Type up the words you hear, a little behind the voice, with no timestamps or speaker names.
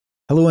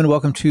Hello and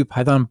welcome to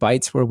Python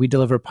Bytes, where we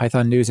deliver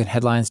Python news and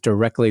headlines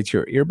directly to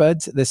your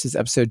earbuds. This is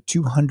episode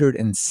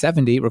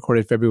 270,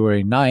 recorded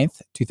February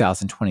 9th,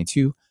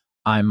 2022.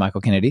 I'm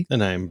Michael Kennedy.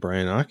 And I'm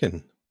Brian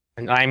Ocken.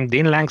 And I'm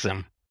Dean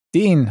Langsom.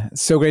 Dean,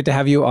 so great to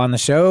have you on the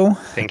show.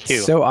 Thank you.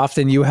 So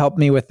often you help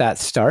me with that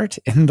start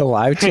in the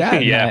live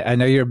chat. Yeah. I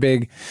know you're a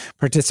big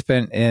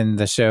participant in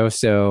the show,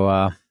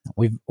 so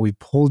we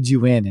pulled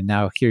you in, and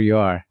now here you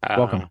are.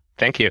 Welcome.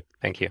 Thank you.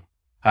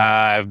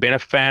 I've been a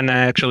fan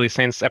actually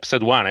since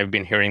episode 1. I've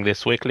been hearing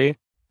this weekly.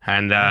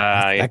 And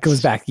that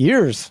goes back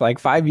years, like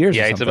 5 years.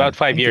 Yeah, or it's about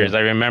 5 years. You.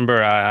 I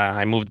remember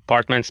I moved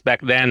apartments back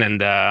then,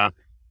 and I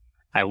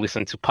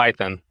listened to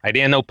Python. I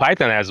didn't know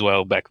Python as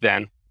well back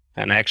then,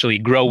 and I actually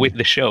grow with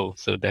the show.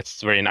 So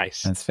that's very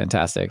nice. That's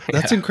fantastic.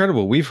 That's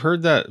incredible. We've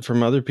heard that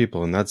from other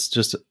people, and that's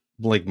just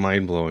like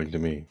mind-blowing to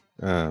me.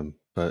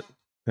 But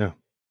yeah,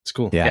 it's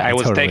cool. Yeah, I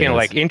was totally taking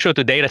like intro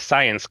to data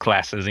science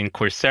classes in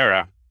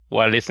Coursera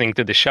while listening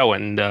to the show,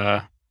 and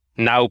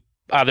now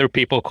other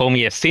people call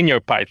me a senior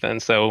Python,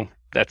 so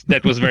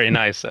that was very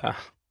nice.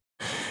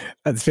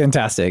 That's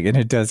fantastic, and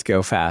it does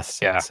go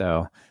fast. Yeah.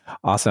 So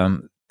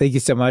awesome. Thank you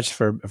so much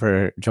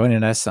for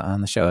joining us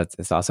on the show.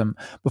 It's awesome.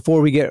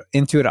 Before we get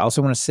into it, I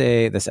also want to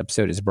say this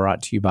episode is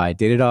brought to you by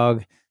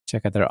Datadog.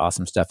 Check out their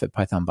awesome stuff at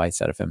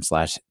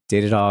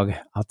pythonbytes.fm/Datadog.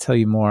 I'll tell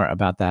you more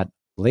about that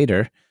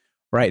later.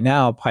 Right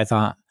now,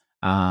 Python,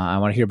 I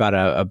want to hear about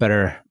a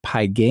better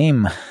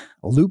Pygame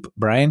loop.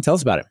 Brian, tell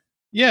us about it.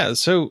 Yeah,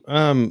 so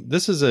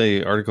this is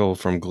a article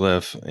from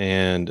Glyph,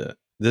 and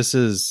this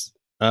is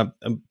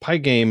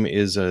Pygame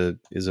is a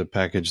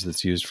package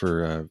that's used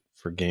for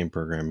game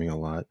programming a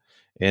lot,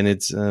 and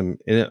it's a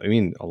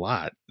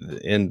lot.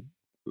 And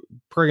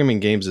programming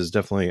games is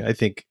definitely, I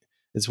think,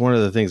 it's one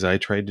of the things I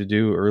tried to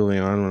do early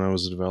on when I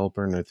was a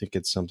developer, and I think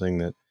it's something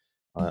that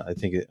I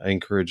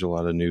encourage a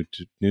lot of new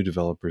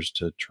developers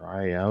to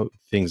try out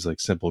things like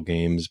simple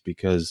games,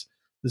 because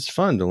it's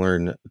fun to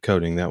learn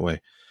coding that way.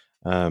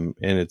 And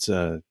it's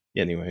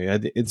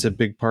anyway, it's a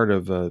big part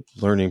of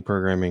learning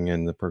programming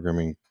and the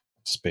programming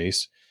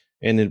space.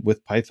 And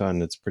with Python,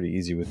 it's pretty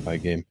easy with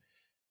Pygame.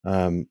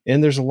 And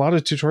there's a lot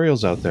of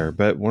tutorials out there,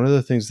 but one of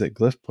the things that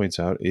Glyph points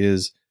out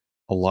is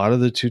a lot of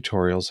the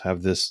tutorials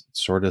have this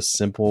sort of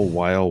simple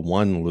while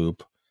one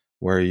loop,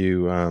 where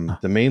you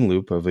the main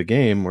loop of a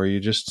game where you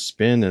just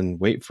spin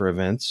and wait for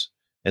events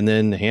and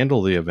then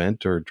handle the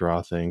event or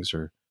draw things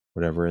or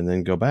whatever, and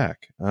then go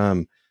back.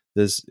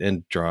 This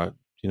and draw,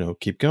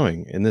 keep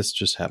going. And this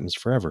just happens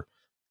forever.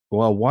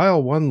 Well,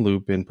 while one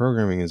loop in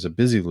programming is a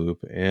busy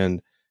loop,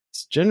 and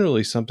it's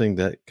generally something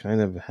that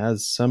kind of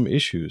has some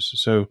issues.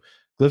 So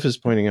Glyph is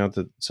pointing out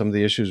that some of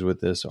the issues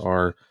with this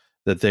are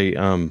that they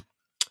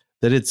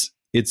that it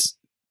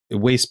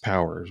wastes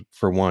power.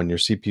 For one, your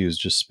CPU is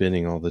just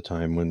spinning all the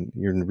time when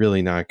you're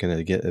really not going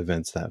to get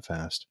events that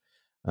fast.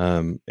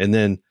 And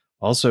then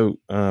also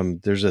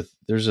there's a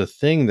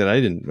thing that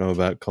I didn't know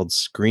about called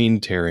screen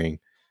tearing,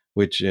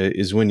 which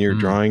is when you're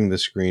drawing the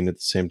screen at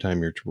the same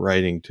time you're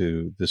writing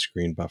to the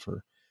screen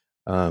buffer.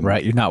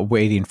 Right. You're not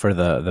waiting for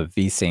the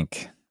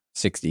VSync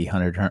 60,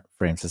 100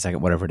 frames a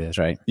second, whatever it is,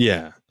 right?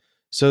 Yeah.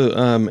 So,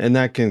 and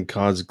that can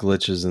cause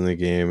glitches in the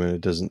game, and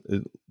it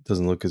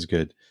doesn't look as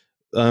good.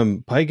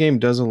 Pygame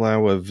does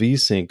allow a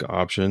VSync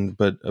option,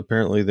 but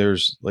apparently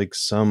there's like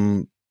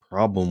some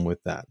problem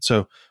with that.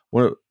 So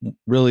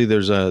really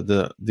there's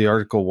the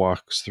article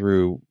walks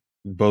through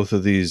both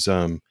of these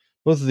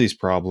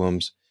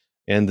problems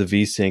and the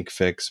VSync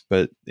fix,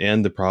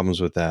 and the problems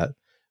with that.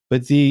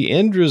 But the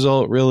end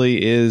result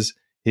really is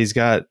he's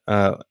got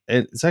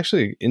it's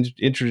actually an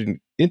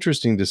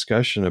interesting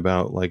discussion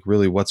about like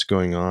really what's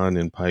going on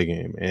in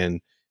Pygame,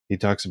 and he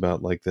talks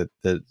about like that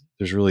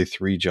there's really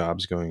 3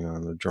 jobs going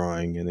on: the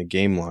drawing and the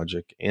game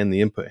logic and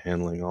the input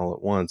handling all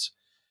at once.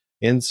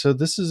 And so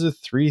this is a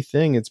 3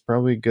 thing. It's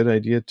probably a good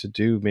idea to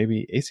do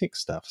maybe async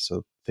stuff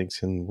so things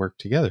can work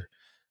together.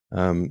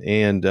 And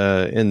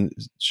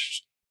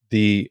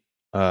the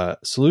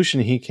solution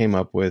he came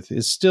up with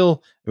is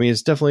still,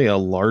 it's definitely a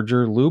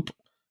larger loop,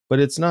 but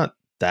it's not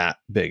that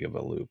big of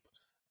a loop.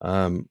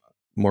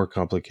 More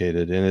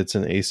complicated, and it's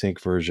an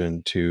async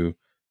version to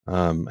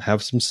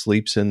have some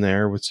sleeps in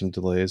there with some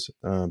delays,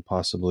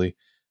 possibly,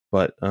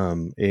 but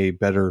a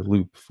better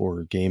loop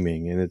for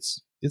gaming. And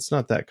it's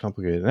not that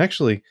complicated. And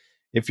actually,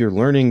 if you're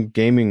learning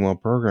gaming while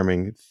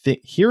programming,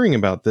 hearing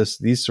about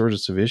these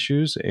sorts of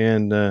issues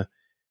and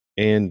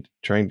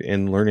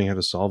learning how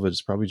to solve it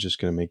is probably just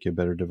going to make you a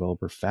better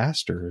developer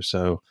faster.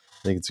 So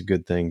I think it's a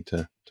good thing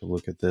to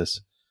look at this.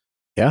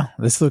 Yeah,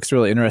 this looks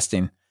really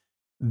interesting.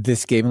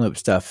 This game loop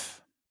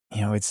stuff,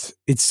 it's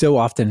so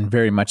often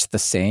very much the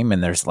same,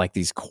 and there's like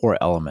these core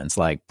elements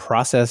like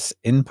process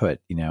input,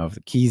 if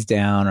the key's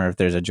down or if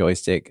there's a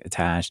joystick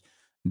attached,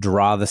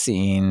 draw the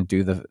scene,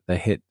 do the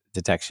hit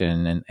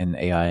detection and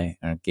AI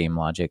or game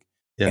logic.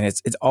 Yeah. And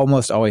it's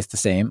almost always the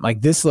same.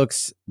 Like this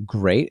looks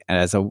great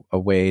as a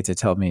way to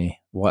tell me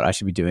what I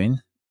should be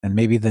doing. And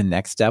maybe the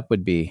next step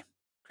would be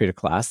create a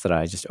class that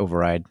I just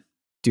override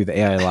do the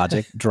AI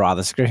logic, draw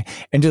the screen,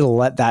 and just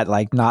let that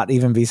like not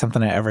even be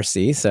something I ever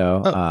see.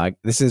 So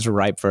this is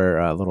ripe for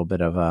a little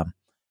bit of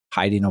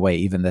hiding away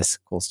even this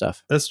cool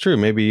stuff. That's true.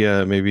 Maybe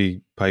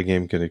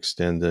Pygame can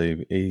extend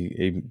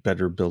a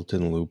better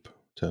built-in loop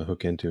to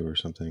hook into or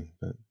something.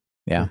 But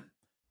yeah.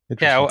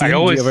 Yeah, I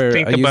always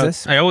think about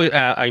this?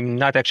 I'm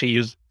not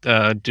actually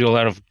do a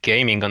lot of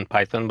gaming on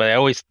Python, but I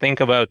always think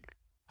about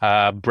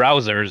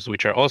browsers,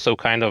 which are also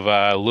kind of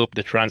a loop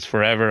that runs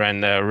forever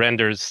and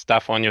renders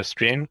stuff on your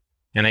screen.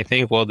 And I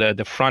think, well,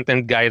 the front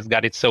end guys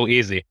got it so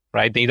easy,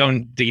 right? They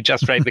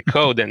just write the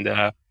code and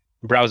the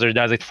browser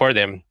does it for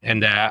them.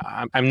 And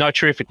I'm not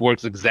sure if it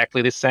works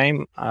exactly the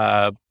same,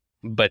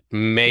 but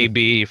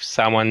maybe if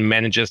someone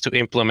manages to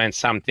implement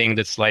something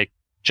that's like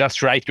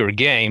just write your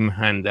game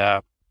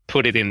and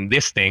put it in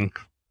this thing,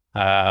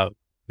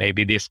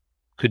 maybe this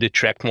could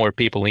attract more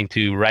people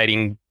into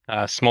writing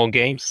small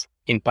games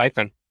in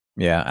Python.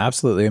 Yeah,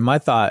 absolutely. And my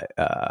thought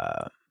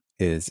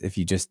is if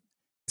you just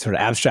sort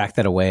of abstract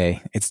that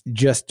away, it's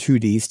just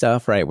 2D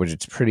stuff, right? Which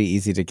it's pretty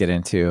easy to get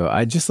into.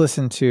 I just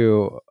listened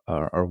to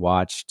or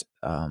watched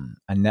a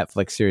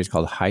Netflix series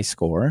called High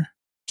Score,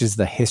 which is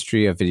the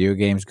history of video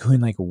games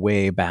going like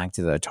way back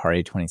to the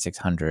Atari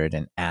 2600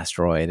 and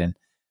Asteroid and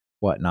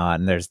whatnot.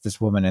 And there's this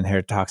woman in here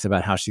who talks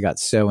about how she got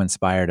so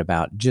inspired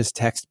about just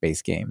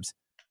text-based games.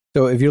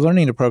 So if you're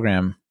learning to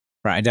program,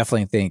 right, I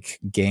definitely think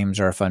games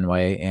are a fun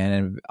way.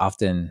 And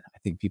often I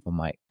think people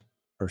might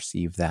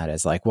perceive that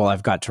as like, well,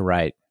 I've got to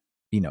write,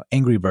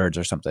 Angry Birds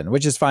or something,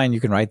 which is fine.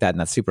 You can write that and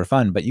that's super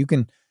fun, but you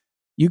can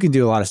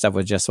do a lot of stuff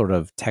with just sort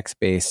of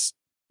text-based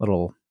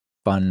little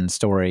fun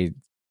story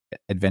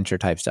adventure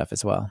type stuff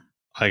as well.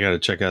 I got to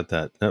check out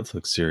that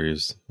Netflix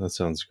series. That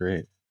sounds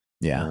great.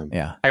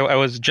 Yeah. I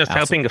was just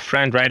helping a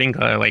friend writing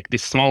like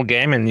this small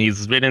game, and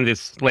he's written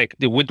this like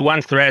with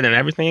one thread and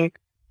everything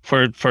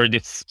for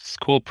this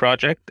school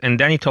project. And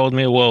then he told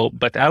me, well,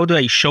 but how do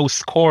I show a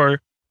score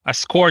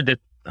that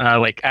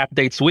like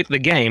updates with the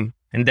game?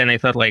 And then I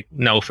thought like,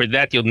 no, for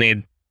that you'll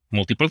need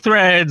multiple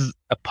threads,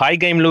 a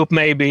Pygame loop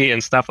maybe,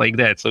 and stuff like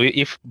that. So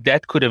if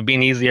that could have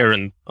been easier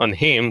on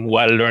him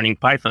while learning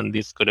Python,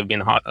 this could have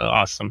been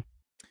awesome.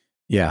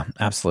 Yeah,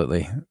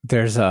 absolutely.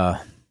 There's a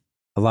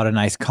lot of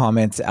nice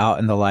comments out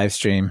in the live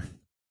stream.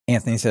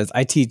 Anthony says,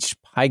 I teach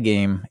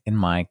Pygame in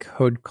my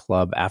code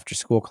club after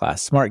school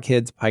class. Smart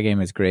kids,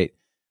 Pygame is great.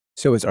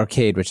 So is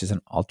Arcade, which is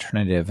an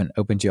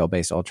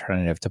OpenGL-based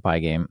alternative to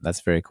Pygame. That's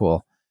very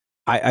cool.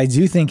 I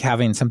do think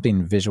having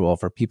something visual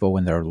for people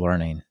when they're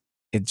learning,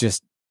 it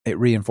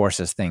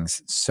reinforces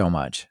things so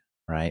much,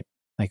 right?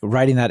 Like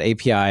writing that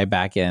API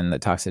backend that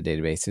talks to the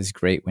database is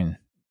great when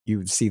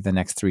you see the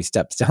next 3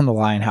 steps down the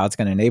line, how it's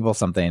going to enable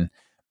something.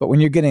 But when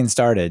you're getting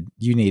started,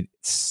 you need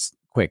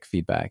quick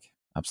feedback.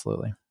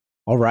 Absolutely.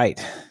 All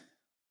right.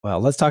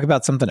 Well, let's talk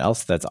about something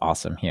else that's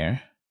awesome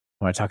here.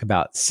 I want to talk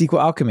about SQL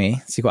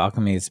Alchemy. SQL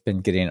Alchemy has been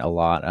getting a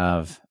lot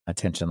of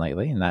attention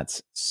lately, and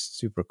that's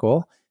super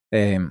cool.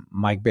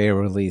 Mike Bayer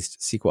released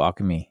SQL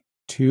Alchemy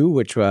 2,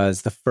 which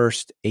was the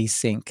first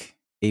async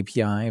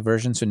API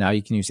version. So now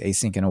you can use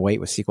async and await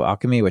with SQL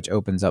Alchemy, which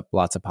opens up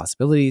lots of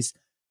possibilities.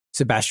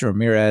 Sebastian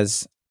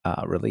Ramirez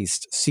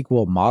released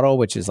SQL Model,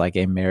 which is like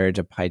a marriage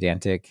of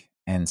Pydantic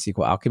and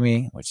SQL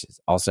Alchemy, which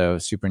is also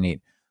super neat.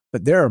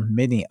 But there are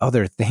many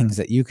other things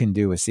that you can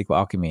do with SQL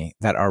Alchemy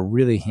that are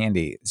really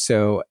handy.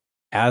 So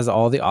as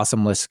all the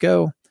awesome lists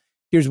go,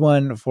 here's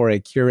one for a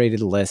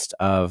curated list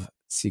of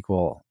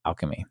SQL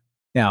Alchemy.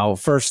 Now,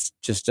 first,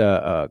 just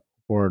a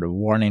word of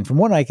warning from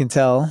what I can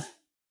tell,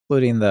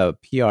 including the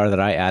PR that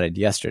I added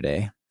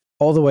yesterday,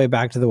 all the way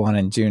back to the one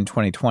in June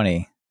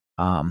 2020.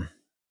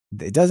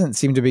 It doesn't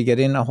seem to be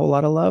getting a whole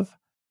lot of love,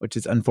 which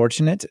is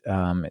unfortunate.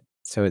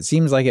 So it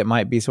seems like it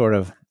might be sort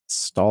of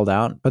stalled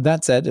out. But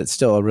that said, it's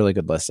still a really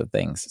good list of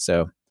things.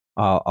 So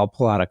I'll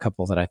pull out a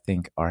couple that I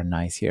think are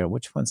nice here.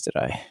 Which ones did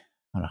I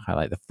want to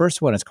highlight? The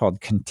first one is called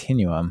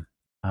Continuum.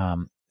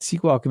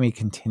 SQL Alchemy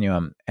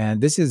Continuum. And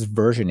this is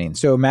versioning.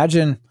 So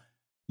imagine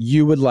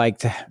you would like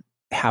to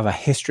have a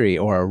history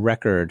or a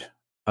record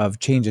of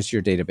changes to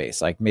your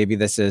database. Like maybe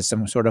this is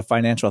some sort of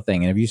financial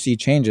thing. And if you see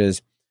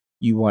changes,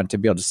 you want to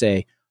be able to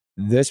say,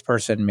 this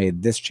person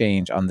made this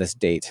change on this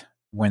date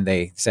when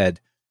they said,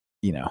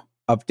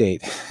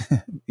 update,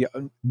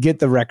 get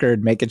the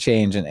record, make a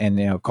change,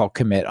 and call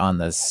commit on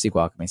the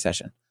SQL Alchemy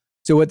session.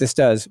 So what this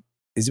does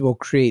is it will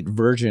create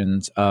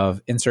versions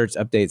of inserts,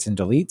 updates, and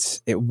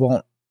deletes. It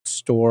won't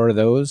store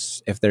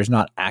those if there's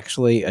not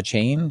actually a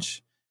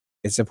change.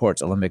 It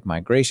supports Alembic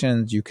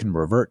migrations. You can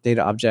revert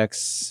data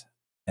objects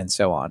and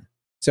so on.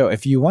 So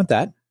if you want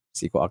that,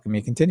 SQL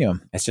Alchemy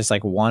Continuum. It's just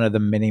like one of the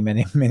many,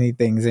 many, many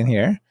things in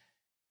here,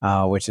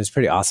 which is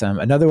pretty awesome.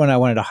 Another one I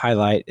wanted to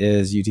highlight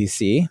is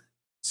UTC.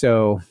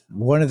 So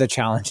one of the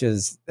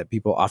challenges that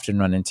people often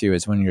run into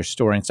is when you're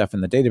storing stuff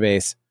in the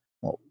database,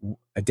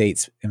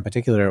 dates in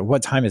particular,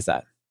 what time is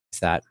that?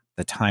 Is that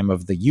the time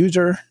of the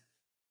user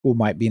who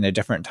might be in a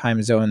different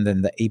time zone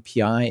than the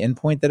API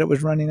endpoint that it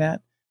was running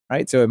at,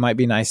 right? So it might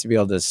be nice to be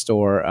able to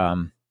store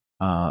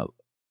time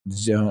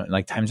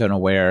zone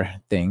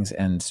aware things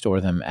and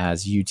store them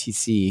as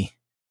UTC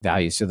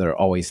values, so they're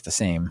always the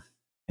same.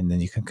 And then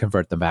you can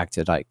convert them back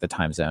to like the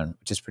time zone,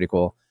 which is pretty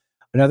cool.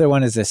 Another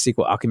one is the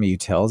SQL Alchemy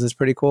Utils is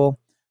pretty cool.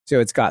 So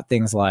it's got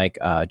things like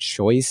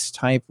choice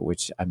type,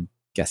 which I'm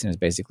guessing is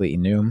basically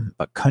enum,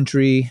 but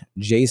country,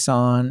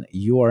 JSON,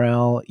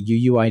 URL,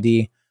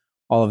 UUID,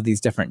 all of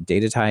these different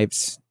data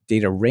types,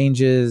 data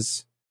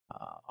ranges,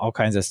 all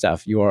kinds of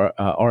stuff. Your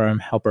RM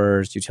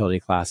helpers, utility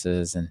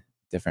classes, and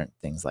different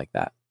things like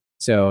that.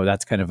 So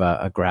that's kind of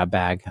a grab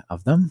bag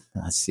of them.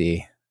 Let's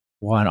see.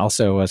 One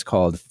also was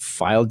called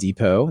File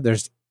Depot.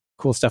 There's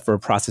cool stuff for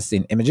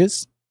processing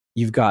images.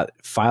 You've got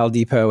File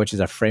Depot, which is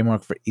a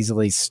framework for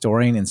easily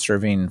storing and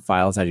serving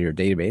files out of your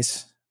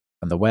database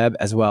on the web,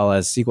 as well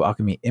as SQL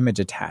Alchemy Image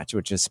Attach,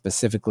 which is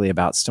specifically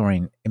about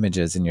storing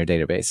images in your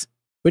database,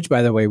 which,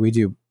 by the way, we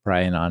do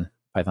Brian on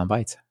Python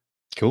Bytes.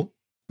 Cool.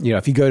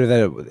 If you go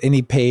to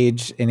any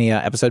page, any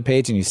episode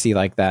page, and you see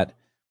like that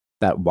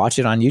watch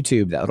it on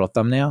YouTube, that little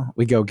thumbnail,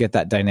 we go get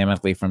that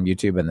dynamically from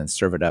YouTube and then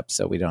serve it up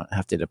so we don't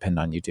have to depend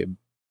on YouTube.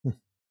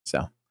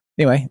 So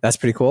anyway, that's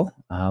pretty cool.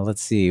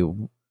 Let's see,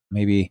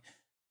 maybe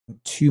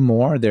two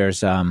more.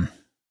 There's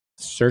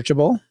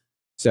searchable.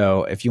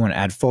 So if you want to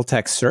add full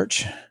text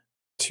search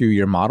to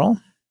your model,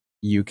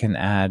 you can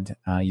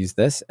use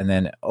this, and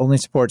then only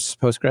supports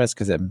Postgres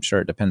because I'm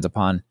sure it depends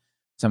upon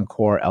some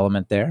core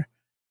element there.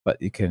 But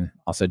you can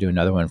also do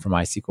another one for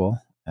MySQL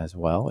as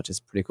well, which is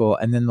pretty cool.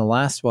 And then the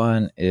last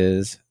one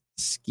is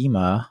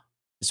Schema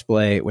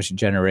Display, which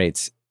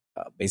generates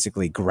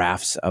basically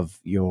graphs of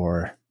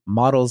your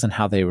models and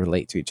how they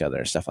relate to each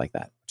other, stuff like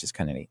that, which is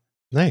kind of neat.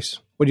 Nice.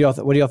 What do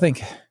y'all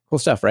think? Cool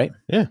stuff, right?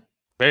 Yeah.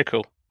 Very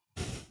cool.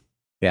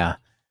 Yeah.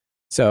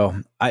 So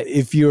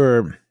if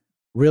you're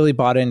really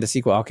bought into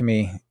SQL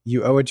Alchemy,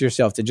 you owe it to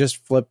yourself to just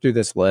flip through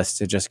this list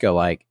to just go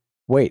like,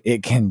 wait,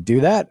 it can do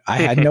that? I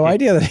had no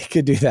idea that it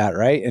could do that,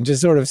 right? And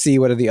just sort of see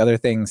what are the other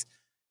things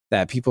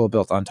that people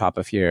built on top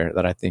of here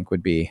that I think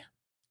would be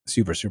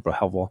super, super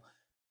helpful.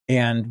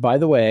 And by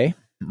the way,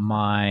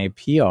 my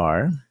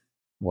PR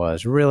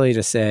was really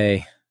to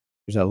say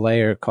there's a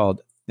layer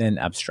called thin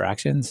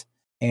abstractions.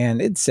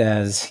 And it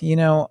says,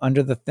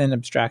 under the thin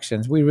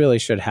abstractions, we really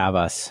should have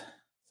us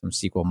some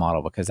SQL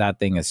model because that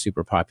thing is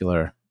super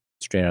popular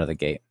straight out of the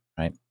gate,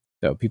 right?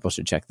 So people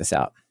should check this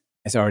out.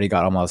 It's already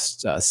got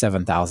almost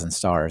 7,000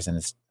 stars and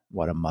it's,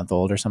 a month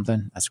old or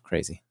something? That's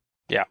crazy.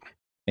 Yeah.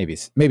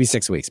 Maybe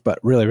 6 weeks, but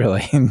really,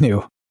 really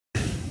new.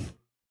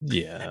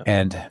 Yeah.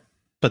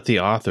 But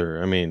the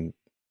author,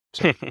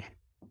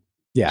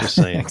 yeah, just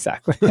saying.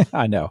 Exactly.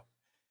 I know.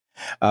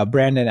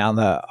 Brandon out in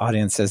the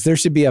audience says there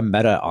should be a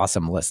meta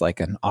awesome list,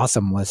 like an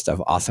awesome list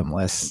of awesome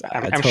lists.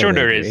 I'm totally sure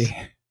there is.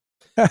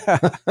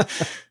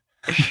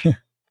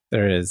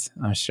 There is,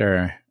 I'm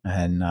sure.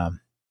 And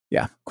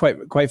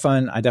quite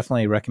fun. I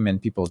definitely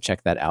recommend people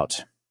check that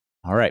out.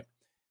 All right.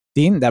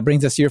 Dean, that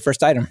brings us to your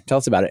first item. Tell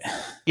us about it.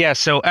 Yeah,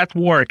 so at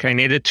work, I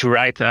needed to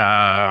write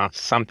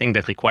something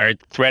that required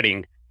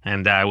threading.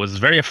 And I was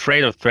very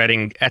afraid of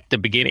threading at the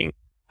beginning.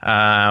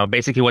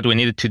 Basically, what we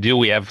needed to do,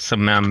 we have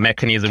some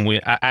mechanism.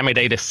 I'm a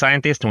data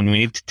scientist, and we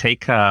need to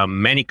take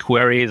many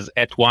queries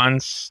at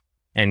once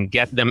and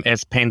get them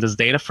as pandas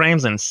data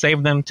frames and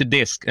save them to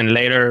disk, and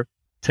later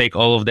take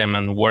all of them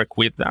and work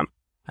with them.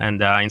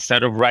 And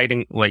instead of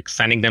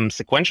sending them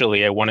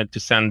sequentially, I wanted to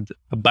send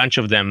a bunch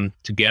of them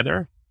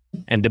together.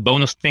 And the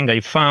bonus thing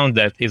I found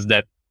is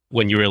that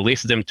when you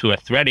release them to a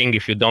threading,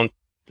 if you don't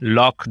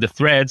lock the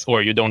threads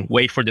or you don't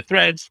wait for the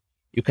threads,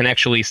 you can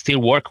actually still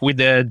work with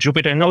the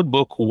Jupyter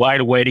Notebook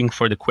while waiting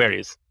for the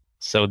queries.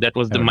 So that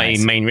was my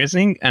main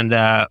reasoning. And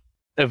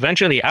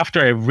eventually,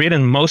 after I've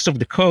written most of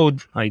the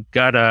code, I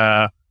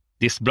got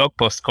this blog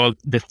post called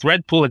The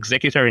Thread Pool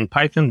Executor in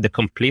Python, The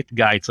Complete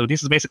Guide. So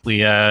this is basically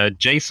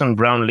Jason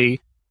Brownlee.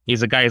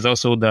 He's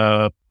also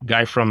the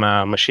guy from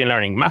Machine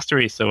Learning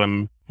Mastery, so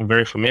I'm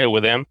very familiar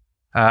with him.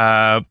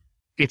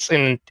 It's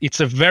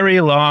a very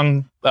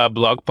long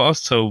blog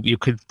post, so you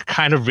could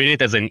kind of read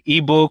it as an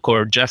ebook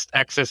or just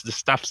access the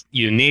stuff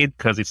you need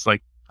because it's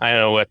like, I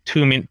don't know, a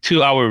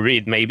 2-hour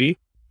read maybe.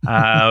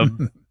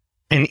 And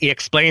he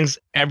explains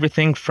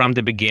everything from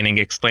the beginning.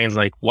 He explains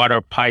what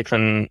are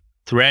Python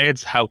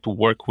threads, how to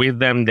work with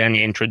them. Then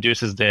he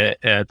introduces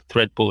the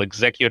thread pool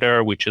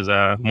executor, which is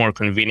a more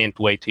convenient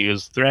way to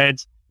use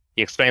threads.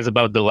 He explains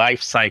about the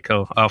life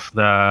cycle of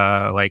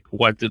the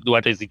what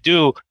does it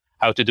do,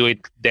 how to do it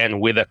then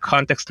with a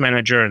context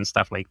manager and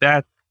stuff like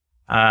that.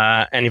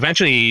 And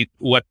eventually,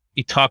 what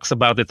he talks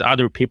about that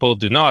other people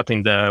do not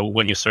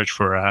when you search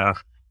for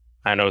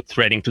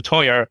threading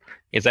tutorial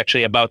is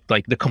actually about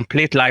the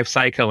complete life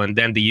cycle and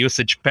then the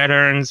usage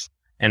patterns.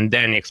 And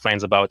then he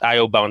explains about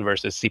IO bound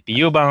versus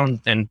CPU bound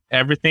and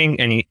everything.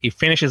 And he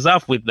finishes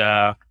off with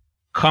the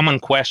common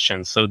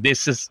questions. So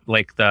this is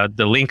the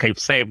link I've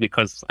saved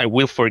because I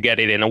will forget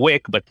it in a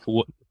week. But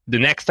the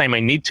next time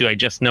I need to, I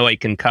just know I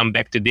can come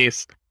back to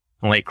this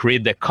and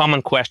read the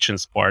common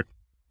questions part.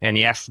 And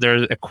yes,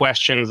 there's the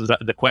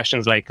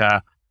questions like,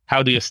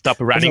 how do you stop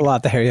running? There's a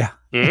lot there, yeah.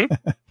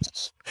 Mm-hmm.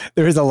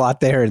 There is a lot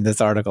there in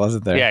this article,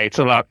 isn't there? Yeah, it's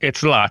a lot.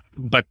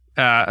 But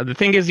the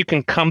thing is, you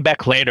can come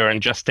back later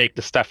and just take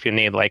the stuff you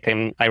need. Like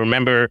I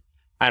remember,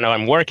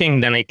 I'm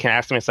working, then I can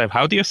ask myself,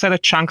 how do you set a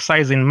chunk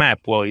size in map?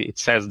 Well, it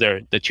says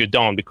there that you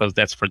don't, because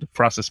that's for the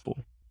process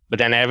pool. But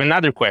then I have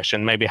another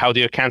question, maybe how do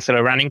you cancel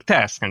a running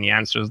test? And the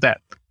answer is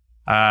that.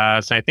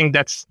 So I think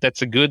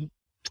that's a good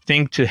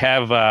thing to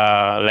have,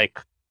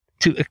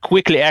 to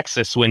quickly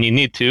access when you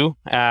need to.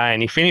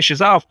 And he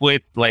finishes off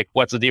with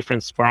what's the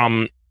difference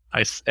from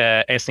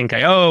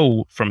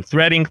async.io, from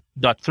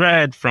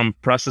threading.thread, from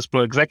process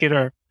pool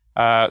executor.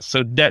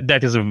 So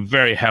that is a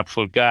very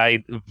helpful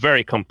guide,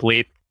 very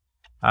complete.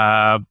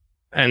 And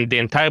the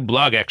entire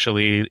blog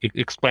actually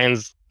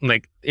explains,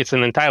 it's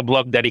an entire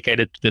blog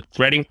dedicated to the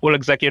threading pool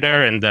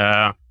executor and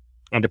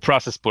the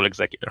process pool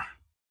executor.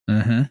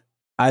 Mm-hmm.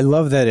 I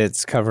love that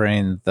it's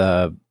covering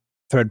the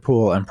thread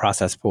pool and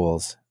process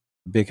pools,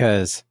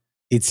 because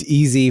it's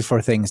easy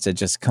for things to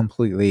just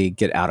completely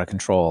get out of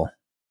control.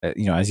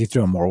 As you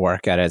throw more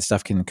work at it,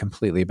 stuff can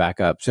completely back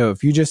up. So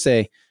if you just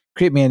say,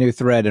 create me a new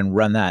thread and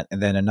run that,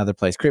 and then another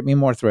place, create me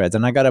more threads,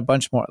 and I got a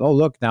bunch more. Oh,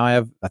 look, now I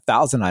have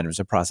 1,000 items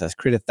to process.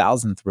 Create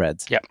 1,000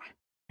 threads. Yep.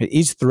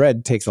 Each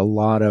thread takes a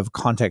lot of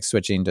context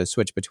switching to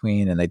switch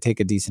between, and they take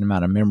a decent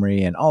amount of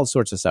memory and all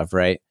sorts of stuff,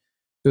 right?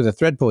 Through the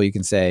thread pool, you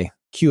can say,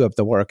 queue up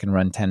the work and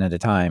run 10 at a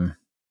time.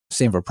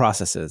 Same for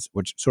processes,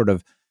 which sort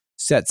of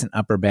sets an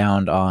upper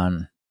bound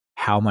on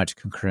how much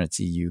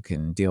concurrency you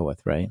can deal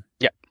with, right?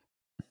 Yep.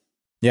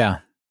 Yeah,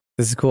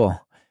 this is cool.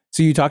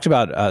 So you talked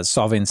about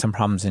solving some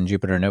problems in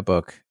Jupyter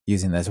Notebook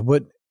using this.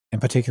 What in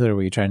particular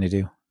were you trying to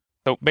do?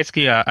 So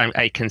basically,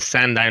 I can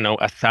send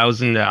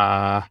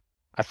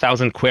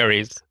 1,000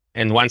 queries,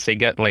 and once I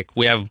get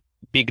we have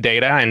big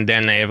data, and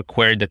then I have a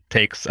query that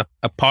takes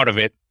a part of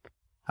it,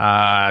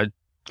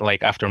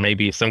 after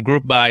maybe some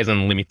group bys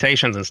and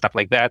limitations and stuff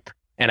like that,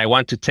 and I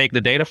want to take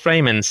the data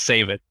frame and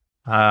save it.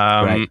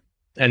 Right.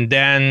 And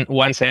then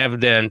once I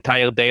have the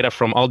entire data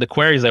from all the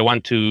queries, I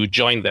want to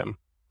join them,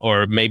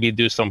 or maybe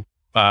do some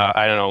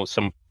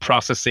some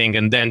processing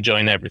and then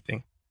join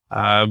everything.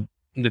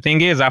 The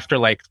thing is, after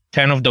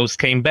 10 of those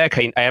came back,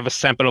 I have a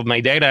sample of my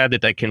data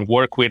that I can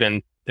work with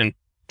and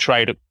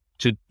try to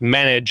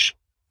manage,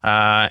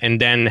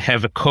 and then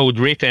have a code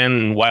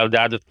written while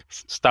the other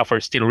stuff are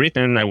still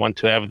written. I want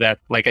to have that,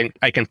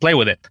 I can play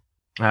with it.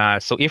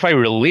 So if I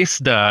release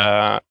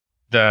the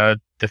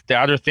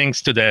other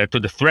things to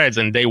the threads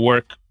and they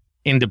work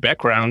in the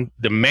background,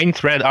 the main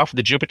thread of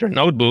the Jupyter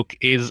Notebook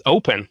is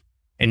open,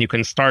 and you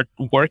can start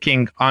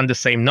working on the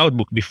same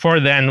notebook. Before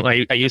then,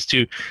 I used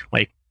to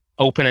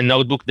open a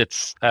notebook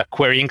that's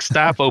querying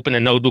stuff, open a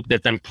notebook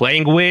that I'm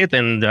playing with,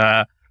 and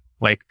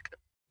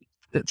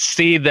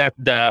see that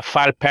the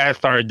file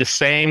paths are the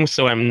same,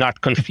 so I'm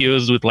not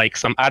confused with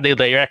some other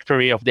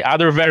directory of the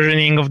other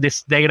versioning of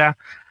this data.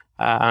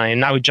 And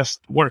now it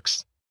just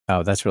works.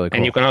 Oh, that's really cool.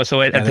 And you can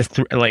also add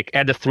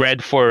a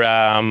thread for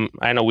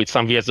with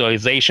some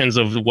visualizations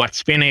of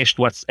what's finished,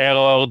 what's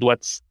errored,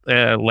 what's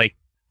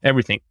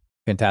everything.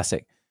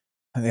 Fantastic.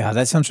 Yeah,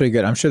 that sounds really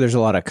good. I'm sure there's a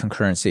lot of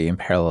concurrency and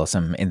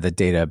parallelism in the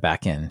data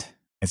backend.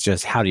 It's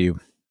just, how do you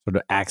sort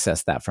of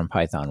access that from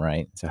Python,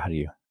 right? So how do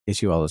you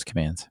issue all those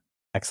commands?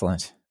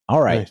 Excellent.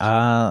 All right.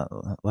 Nice.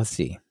 Let's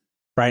see.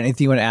 Brian,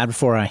 anything you want to add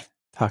before I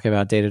talk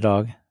about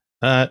Datadog?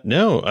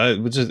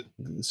 No, just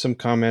some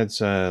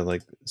comments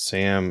like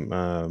Sam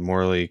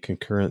Morley,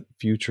 concurrent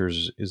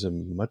futures is a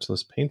much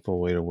less painful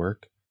way to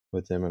work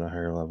with them at a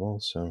higher level.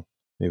 So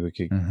maybe we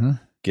could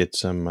get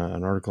some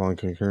an article on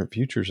concurrent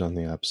futures on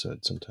the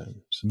episode sometime.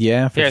 So.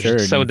 Yeah, for sure.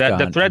 So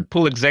the thread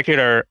pool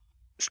executor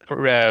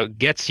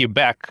gets you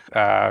back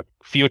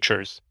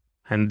futures.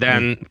 And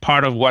then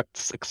part of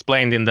what's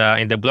explained in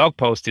the blog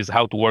post is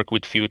how to work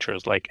with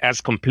futures,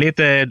 as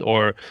completed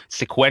or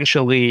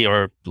sequentially,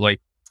 or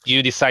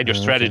you decide your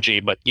strategy,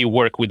 but you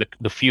work with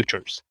the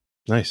futures.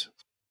 Nice.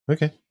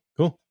 Okay,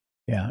 cool.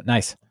 Yeah,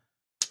 nice.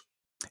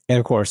 And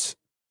of course,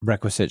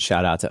 requisite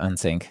shout out to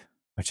Unsync,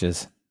 which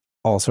is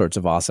all sorts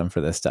of awesome for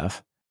this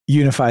stuff.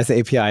 Unifies the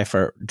API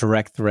for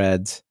direct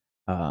threads,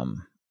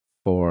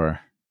 for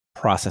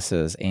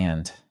processes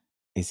and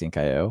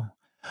async.io.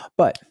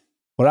 But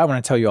what I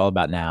want to tell you all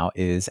about now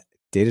is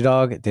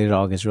Datadog.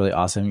 Datadog is really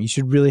awesome. You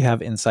should really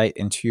have insight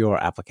into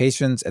your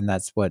applications, and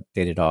that's what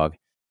Datadog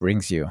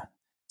brings you.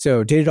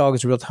 So Datadog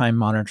is real-time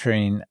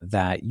monitoring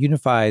that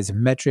unifies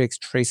metrics,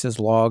 traces,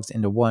 logs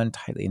into one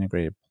tightly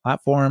integrated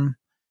platform.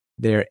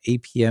 Their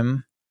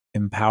APM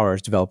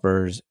empowers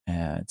developers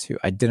to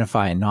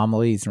identify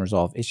anomalies and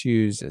resolve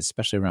issues,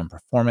 especially around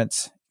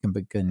performance. You can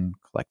begin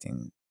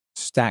collecting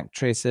stack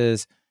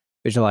traces,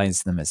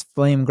 visualize them as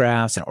flame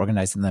graphs, and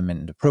organizing them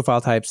into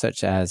profile types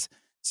such as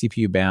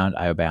CPU bound,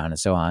 IO bound, and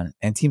so on.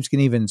 And teams can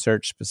even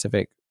search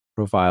specific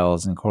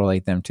profiles and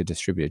correlate them to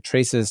distributed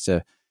traces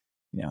to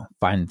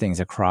find things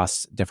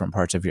across different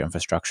parts of your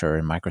infrastructure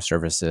and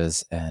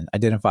microservices, and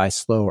identify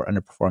slow or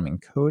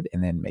underperforming code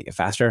and then make it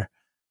faster.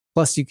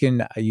 Plus, you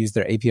can use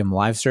their APM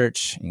live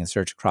search. You can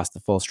search across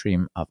the full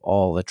stream of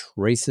all the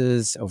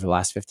traces over the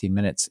last 15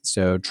 minutes.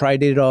 So try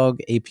Datadog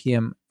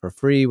APM for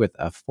free with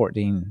a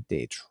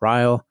 14-day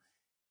trial.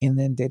 And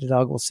then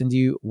Datadog will send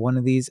you one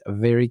of these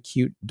very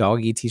cute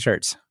doggy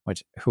t-shirts,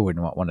 which who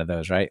wouldn't want one of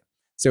those, right?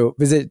 So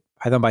visit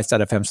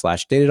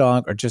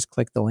pythonbytes.fm/Datadog or just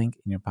click the link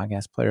in your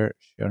podcast player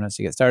show notes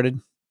to get started.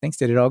 Thanks,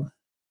 Datadog.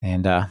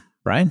 And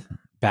Brian,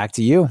 back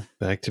to you.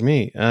 Back to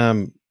me.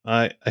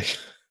 I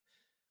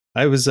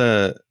was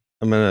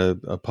I'm going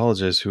to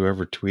apologize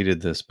whoever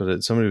tweeted this,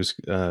 but somebody was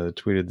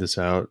tweeted this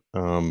out,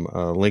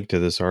 a link to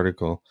this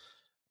article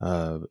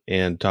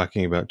and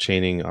talking about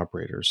chaining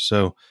operators.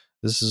 So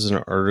this is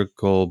an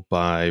article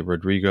by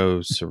Rodrigo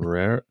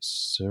Serrao.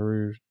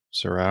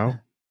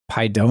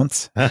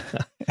 PyDon'ts.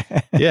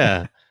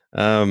 Yeah.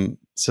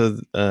 So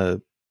I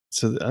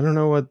don't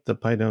know what the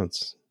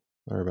PyDon'ts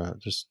are about.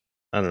 Just,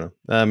 I don't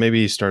know.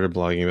 Maybe he started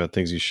blogging about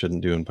things you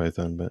shouldn't do in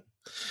Python, but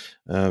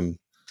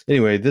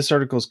anyway, this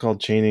article is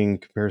called Chaining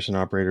Comparison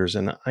Operators,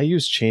 and I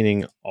use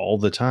chaining all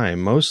the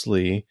time.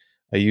 Mostly,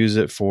 I use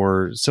it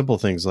for simple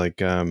things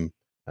like, let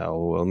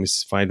me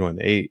find one.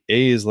 A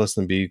is less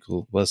than B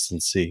equal less than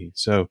C.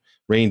 So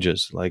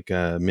ranges like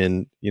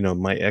min,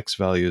 my X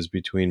value is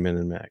between min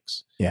and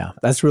max. Yeah,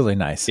 that's really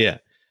nice. Yeah.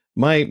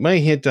 My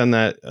hint on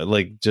that,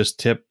 just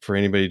tip for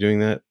anybody doing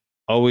that,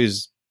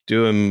 always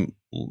do them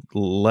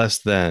less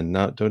than,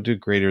 don't do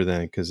greater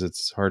than, because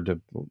it's hard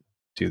to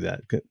do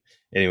that.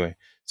 Anyway.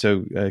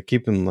 So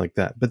keep them like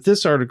that. But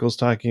this article is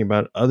talking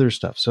about other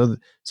stuff. So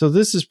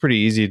this is pretty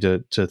easy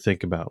to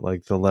think about,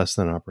 like the less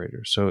than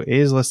operator. So A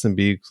is less than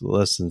B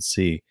less than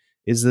C.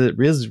 Is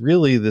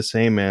really the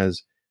same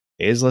as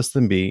A is less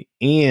than B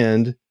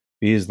and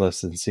B is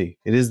less than C.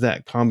 It is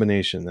that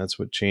combination. That's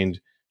what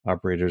chained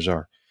operators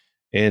are.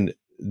 And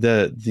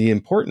the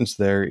importance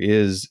there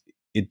is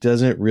it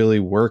doesn't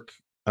really work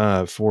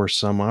for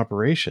some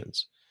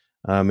operations.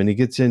 And he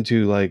gets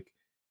into like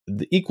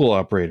the equal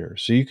operator.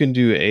 So you can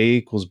do A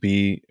equals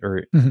B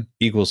or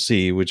equals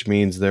C, which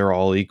means they're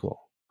all equal.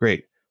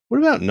 Great. What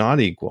about not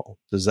equal?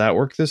 Does that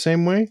work the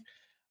same way?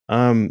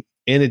 And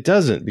it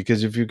doesn't,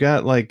 because if you've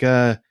got like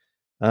A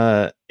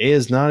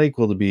is not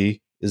equal to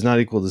B is not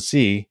equal to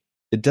C,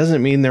 it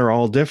doesn't mean they're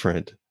all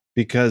different,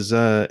 because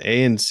A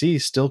and C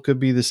still could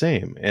be the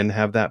same and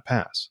have that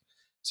pass.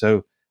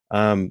 So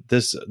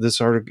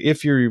this article,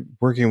 if you're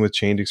working with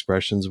chained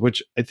expressions,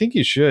 which I think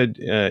you should,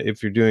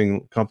 if you're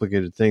doing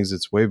complicated things,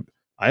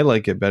 I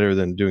like it better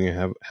than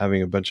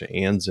having a bunch of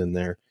ands in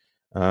there,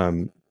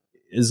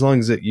 as long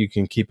as you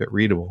can keep it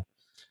readable.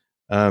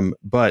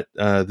 But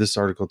this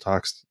article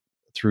talks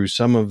through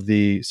some of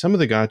the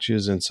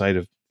gotchas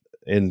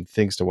and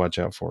things to watch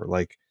out for,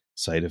 like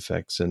side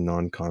effects and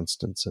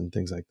non-constants and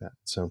things like that.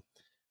 So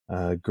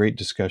great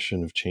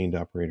discussion of chained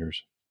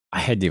operators. I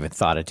hadn't even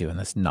thought of doing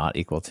this not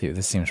equal to.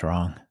 This seems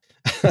wrong.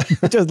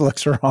 It just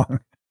looks wrong.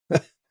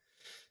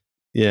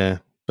 Yeah,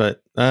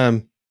 but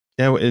don't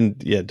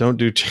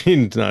do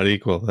chained not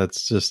equal.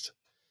 That's just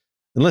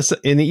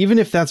and even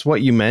if that's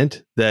what you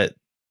meant, that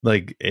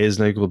like A is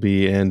not equal to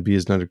B and B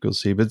is not equal to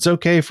C, but it's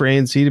okay for A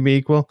and C to be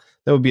equal.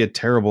 That would be a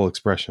terrible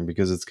expression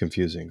because it's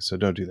confusing. So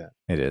don't do that.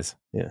 It is.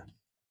 Yeah.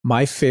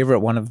 My favorite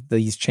one of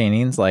these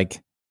chainings,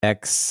 like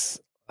X,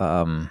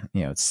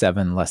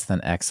 7 less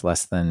than X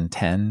less than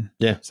 10.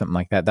 Yeah. Something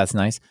like that. That's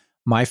nice.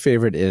 My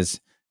favorite is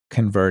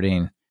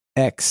converting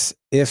X,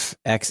 if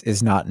X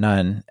is not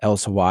none,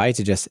 else Y,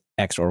 to just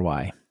X or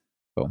Y.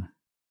 Boom.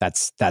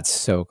 That's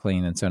so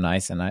clean and so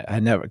nice. And I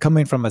never,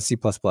 coming from a C++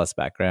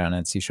 background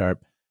and C#,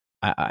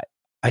 I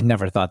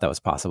never thought that was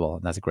possible.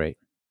 And that's great.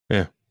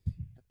 Yeah.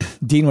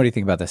 Dean, what do you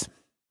think about this?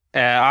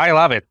 I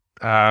love it.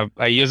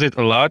 I use it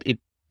a lot. It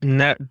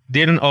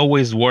didn't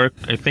always work.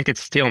 I think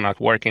it's still not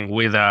working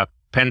with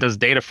pandas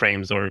data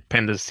frames or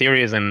pandas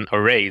series and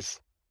arrays.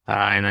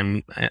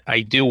 And I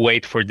do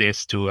wait for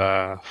this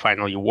to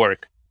finally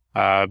work.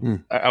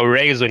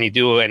 Arrays, when you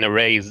do an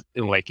array,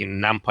 like in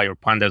NumPy or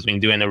pandas, when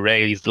you do an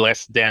array is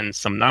less than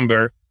some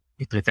number,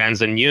 it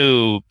returns a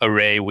new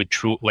array with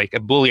true, like a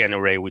Boolean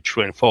array with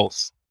true and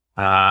false.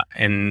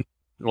 And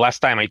last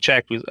time I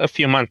checked, was a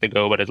few months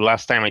ago, but the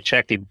last time I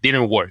checked, it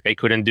didn't work. I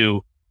couldn't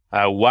do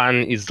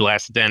 1 is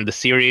less than the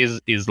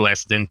series is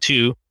less than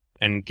 2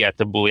 and get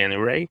the Boolean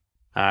array.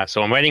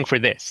 So I'm waiting for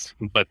this,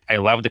 but I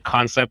love the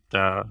concept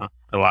a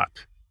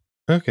lot.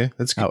 Okay,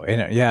 that's good. Oh,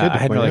 yeah, I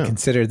hadn't really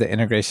considered the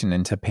integration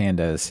into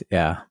pandas.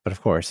 Yeah, but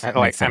of course,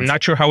 I'm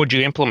not sure how would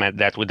you implement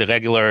that with the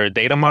regular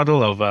data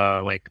model of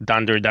like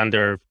dunder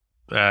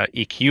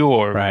EQ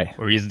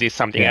or is this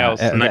something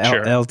else? I'm not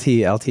sure.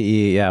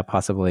 LTE, yeah,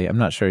 possibly. I'm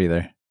not sure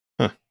either.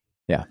 Huh.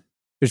 Yeah,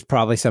 there's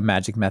probably some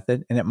magic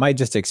method, and it might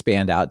just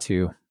expand out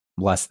to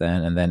less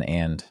than and then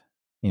and,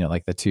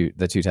 like the two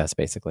tests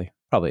basically.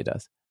 Probably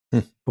does.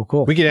 Well,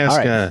 cool. We could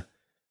ask.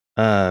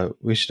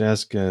 We should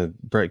ask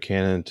Brett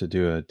Cannon to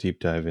do a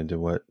deep dive into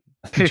what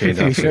chained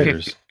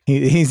operators.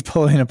 He's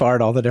pulling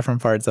apart all the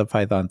different parts of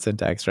Python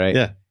syntax, right?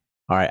 Yeah.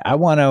 All right. I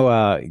want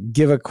to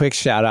give a quick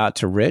shout out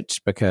to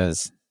Rich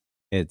because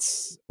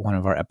it's one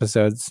of our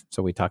episodes.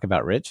 So we talk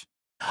about Rich.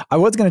 I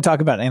was going to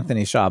talk about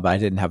Anthony Shaw, but I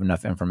didn't have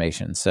enough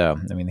information. So,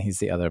 I mean, he's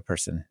the other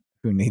person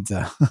who needs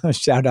a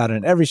shout out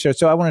in every show.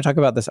 So I want to talk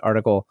about this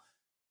article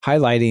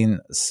highlighting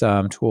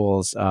some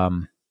tools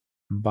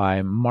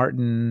by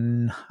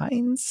Martin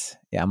Hines.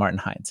 Yeah, Martin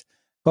Hines,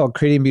 called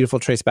Creating Beautiful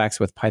Tracebacks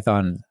with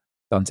Python's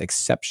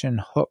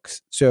exception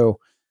hooks. So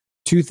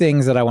 2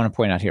 things that I want to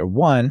point out here.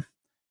 One,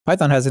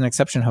 Python has an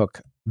exception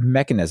hook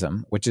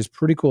mechanism, which is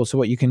pretty cool. So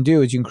what you can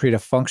do is you can create a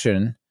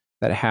function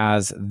that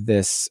has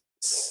this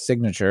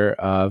signature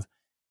of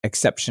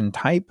exception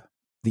type,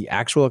 the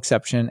actual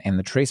exception, and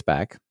the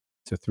traceback.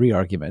 So 3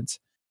 arguments.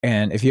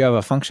 And if you have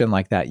a function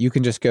like that, you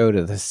can just go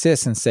to the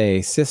sys and say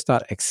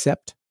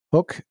sys.accept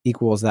hook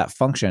equals that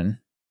function,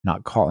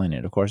 not calling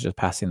it, of course, just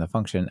passing the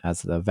function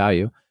as the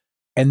value.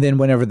 And then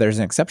whenever there's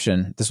an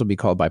exception, this will be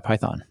called by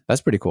Python.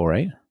 That's pretty cool,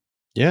 right?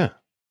 Yeah.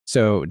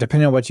 So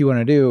depending on what you want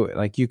to do,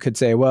 like you could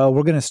say, well,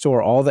 we're going to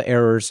store all the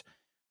errors.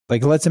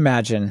 Like let's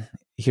imagine,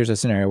 here's a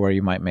scenario where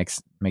you might make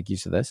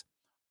use of this.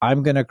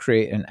 I'm going to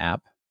create an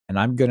app and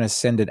I'm going to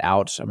send it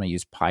out. I'm going to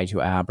use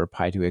Py2App or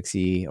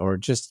Py2Xe or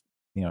just,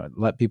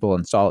 let people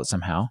install it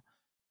somehow.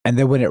 And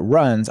then when it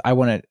runs,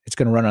 it's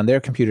going to run on their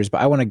computers, but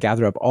I want to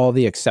gather up all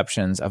the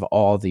exceptions of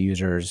all the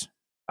users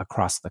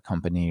across the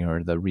company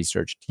or the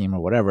research team or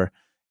whatever.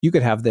 You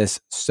could have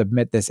this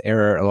submit this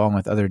error along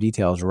with other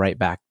details right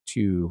back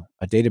to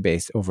a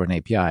database over an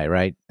API,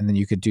 right? And then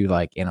you could do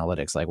like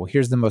analytics, like, well,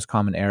 here's the most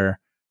common error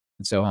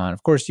and so on.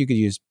 Of course, you could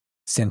use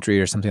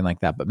Sentry or something like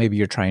that, but maybe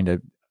you're trying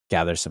to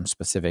gather some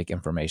specific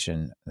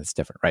information that's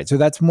different, right? So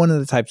that's one of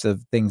the types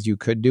of things you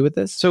could do with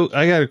this. So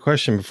I got a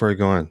question before I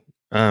go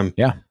on.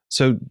 Yeah.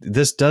 So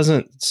this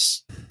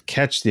doesn't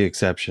catch the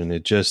exception.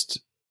 It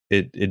just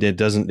it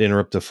doesn't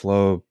interrupt the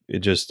flow. It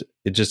just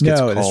gets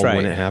called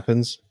when it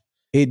happens.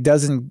 It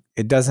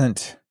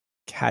doesn't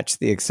catch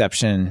the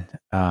exception.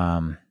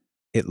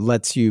 It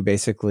lets you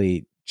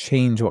basically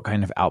change what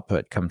kind of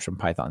output comes from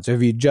Python. So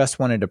if you just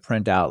wanted to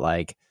print out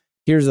like,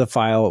 here's a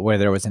file where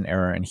there was an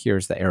error and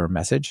here's the error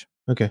message.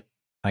 Okay.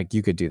 Like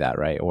you could do that,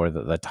 right? Or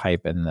the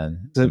type and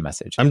then the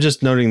message. I'm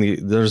just noticing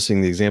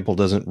the example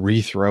doesn't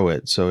rethrow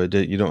it. So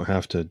you don't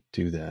have to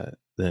do that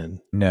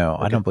then. No,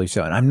 okay. I don't believe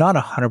so. And I'm not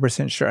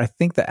 100% sure. I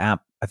think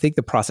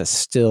the process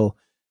still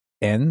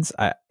ends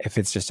if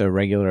it's just a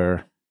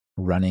regular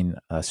running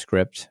a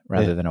script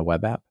rather than a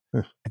web app.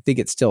 I think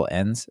it still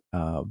ends.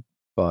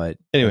 But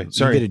anyway,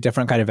 sorry. You get a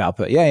different kind of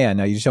output. Yeah.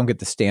 No, you just don't get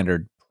the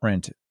standard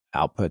print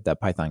output that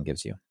Python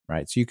gives you,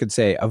 right? So you could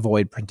say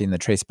avoid printing the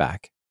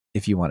traceback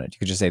if you wanted. You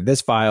could just say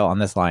this file on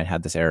this line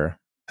had this error.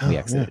 We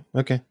exited. Yeah.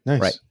 Okay, nice.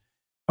 Right.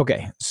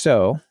 Okay,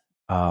 so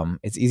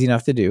it's easy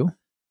enough to do.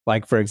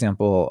 Like for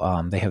example,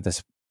 they have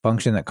this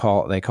function that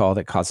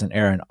causes an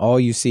error, and all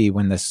you see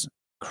when this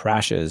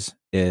crashes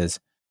is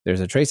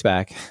there's a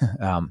traceback.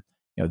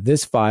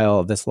 This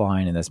file, this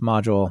line, and this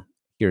module.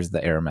 Here's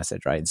the error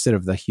message, right? Instead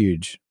of the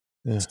huge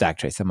stack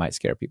trace that might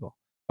scare people.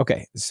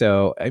 Okay,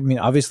 so I mean,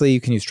 obviously you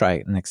can use try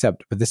and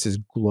accept, but this is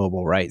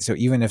global, right? So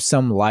even if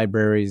some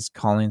library is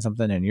calling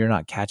something and you're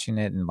not catching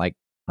it, and like,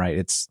 right,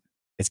 it's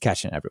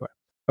catching it everywhere.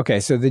 Okay,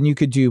 so then you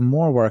could do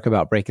more work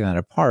about breaking that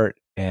apart,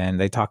 and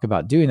they talk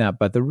about doing that.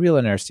 But the real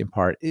interesting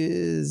part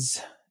is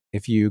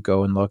if you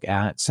go and look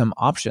at some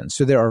options.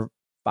 So there are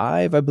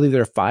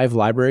 5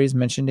 libraries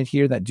mentioned in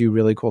here that do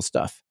really cool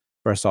stuff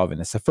for solving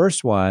this. The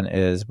first one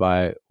is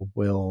by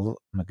Will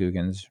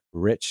McGugan's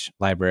Rich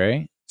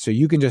library. So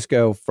you can just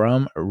go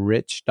from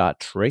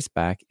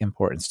rich.traceback,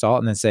 import install,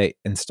 and then say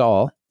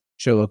install,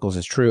 show locals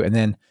is true. And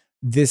then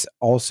this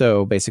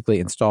also basically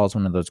installs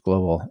one of those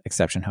global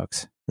exception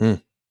hooks.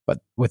 But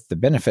with the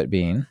benefit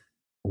being,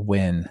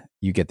 when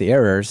you get the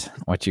errors,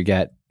 what you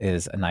get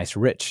is a nice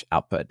rich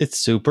output. It's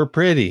super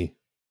pretty.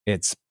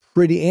 It's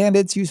pretty and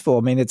it's useful.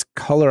 I mean, it's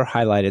color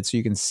highlighted so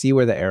you can see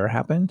where the error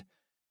happened,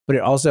 but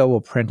it also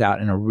will print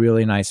out in a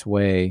really nice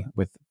way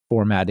with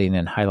formatting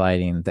and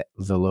highlighting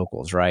the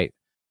locals, right?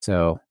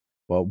 So,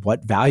 well,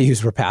 what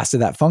values were passed to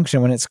that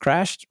function when it's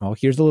crashed? Well,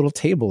 here's a little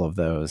table of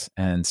those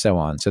and so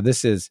on. So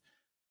this is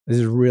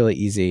really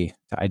easy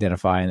to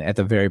identify. And at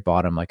the very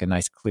bottom, like a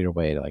nice clear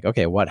way to like,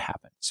 okay, what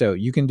happened? So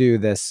you can do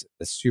this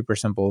super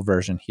simple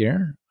version here.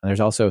 And there's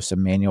also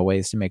some manual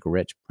ways to make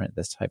rich print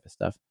this type of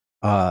stuff.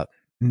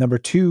 Number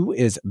 2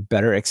 is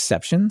better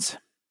exceptions,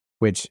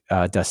 which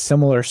does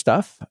similar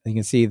stuff. You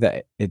can see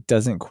that it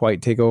doesn't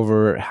quite take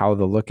over how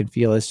the look and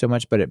feel is so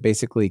much, but it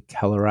basically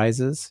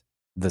colorizes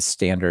the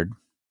standard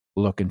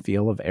look and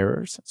feel of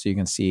errors. So you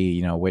can see,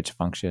 which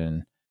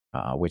function,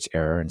 which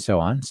error, and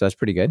so on. So that's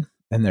pretty good.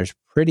 Then there's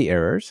pretty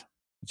errors.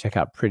 Check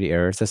out pretty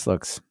errors. This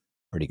looks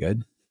pretty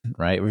good,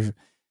 right?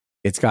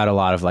 It's got a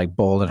lot of like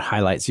bold and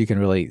highlights. So you can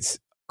really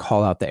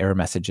call out the error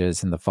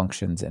messages and the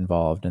functions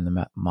involved and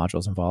the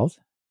modules involved.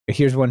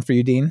 Here's one for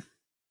you, Dean.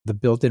 The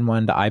built-in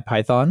one to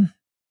IPython.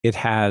 It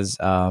has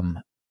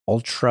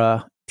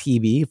Ultra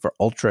TB for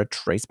Ultra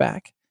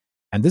Traceback.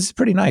 And this is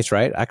pretty nice,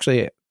 right?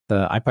 Actually,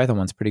 the IPython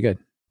one's pretty good.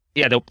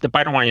 Yeah, the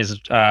Python one is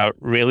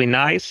really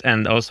nice.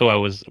 And also I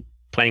was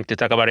planning to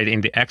talk about it in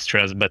the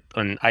extras, but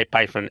on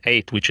IPython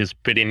 8, which is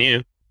pretty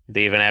new,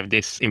 they even have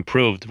this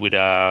improved with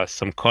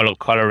some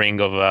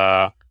coloring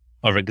of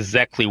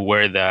exactly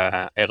where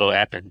the error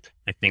happened.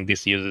 I think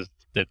this uses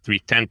the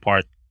 310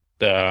 part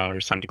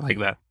or something like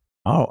that.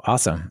 Oh,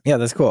 awesome. Yeah,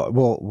 that's cool.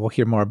 We'll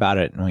hear more about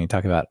it when you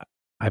talk about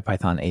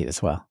IPython 8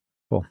 as well.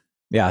 Cool.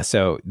 Yeah,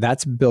 so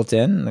that's built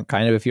in,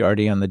 kind of if you're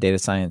already on the data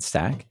science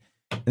stack.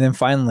 And then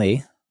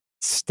finally,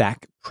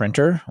 Stack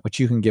Printer, which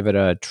you can give it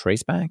a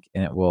traceback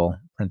and it will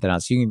print that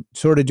out. So you can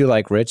sort of do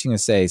like Rich, you can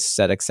say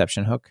set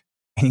exception hook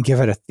and you give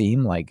it a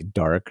theme like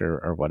dark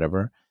or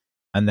whatever.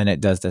 And then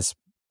it does this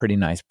pretty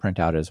nice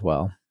printout as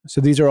well.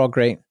 So these are all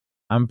great.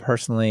 I'm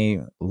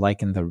personally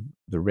liking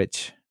the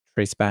Rich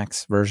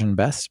tracebacks version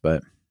best,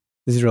 but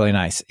this is really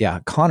nice. Yeah,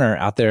 Connor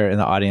out there in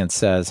the audience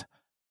says,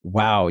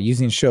 wow,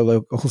 using show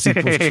locals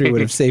equals true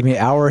would have saved me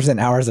hours and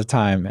hours of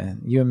time.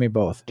 And you and me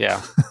both.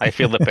 Yeah, I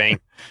feel the pain.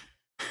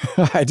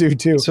 I do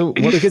too. So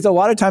because a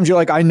lot of times you're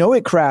like, I know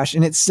it crashed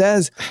and it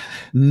says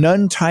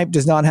none type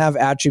does not have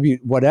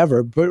attribute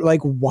whatever, but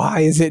like,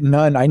 why is it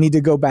none? I need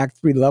to go back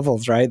 3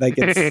 levels, right? Like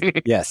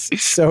it's, yes,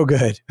 so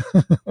good.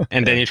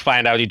 And then you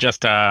find out you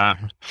just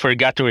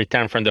forgot to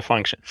return from the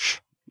function.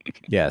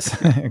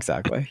 Yes,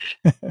 exactly.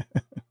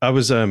 I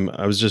was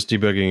just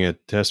debugging a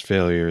test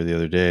failure the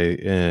other day,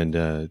 and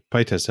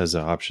PyTest has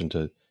the option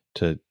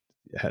to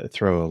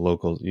throw a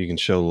local. You can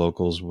show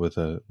locals with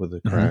a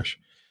crash,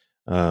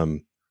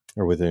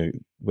 or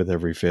with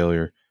every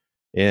failure.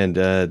 And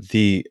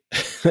the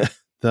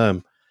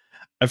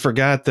I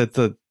forgot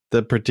that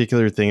the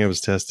particular thing I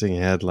was testing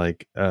had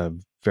like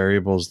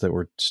variables that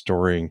were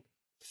storing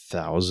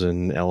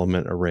 1,000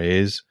 element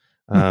arrays.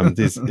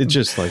 It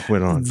just like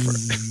went on for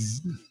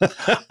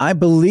I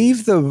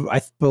believe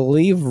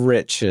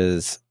Rich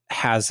has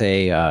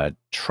a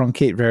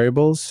truncate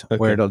variables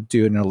where it'll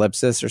do an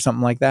ellipsis or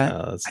something like that.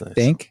 Oh, that's nice. I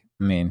think.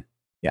 I mean,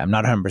 yeah, I'm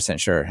not 100%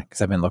 sure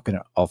because I've been looking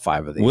at all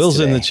 5 of these. Will's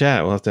today. in the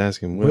chat. We'll have to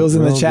ask him. Will's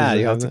in the chat.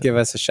 You have to give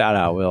us a shout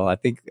out, Will. I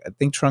think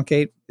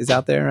truncate is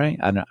out there, right?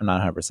 I'm not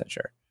 100%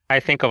 sure. I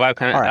think of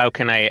how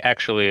can I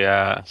actually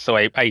so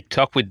I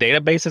talk with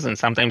databases, and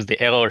sometimes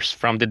the errors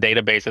from the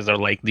databases are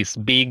like this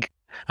big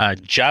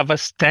Java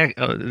stack,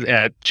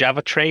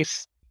 Java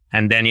trace,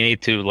 and then you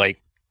need to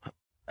like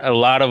a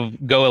lot of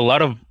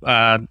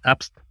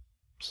ups.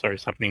 Sorry,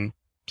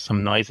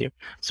 some noise here.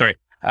 Sorry.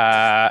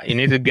 You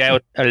need to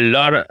get a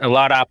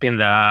lot up in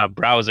the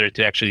browser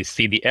to actually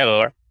see the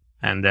error.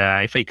 And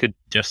if I could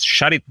just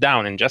shut it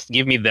down and just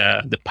give me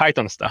the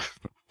Python stuff.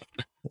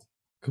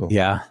 Cool.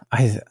 Yeah,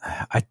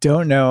 I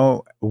don't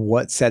know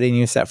what setting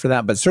you set for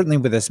that, but certainly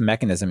with this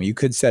mechanism, you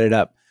could set it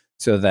up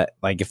so that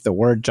like if the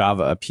word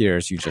Java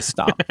appears, you just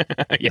stop.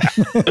 Yeah,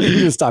 you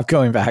just stop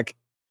going back.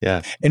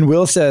 Yeah. And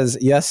Will says,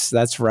 yes,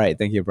 that's right.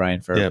 Thank you,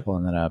 Brian, for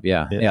pulling that up.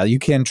 Yeah, you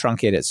can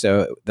truncate it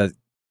so the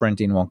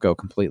printing won't go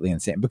completely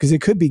insane because it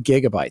could be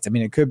gigabytes. I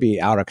mean, it could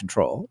be out of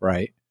control,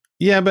 right?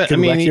 Yeah, but I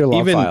mean,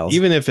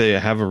 even if they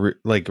have a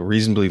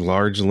reasonably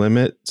large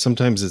limit,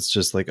 sometimes it's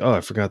just like, oh,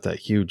 I forgot that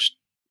huge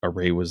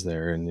array was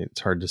there, and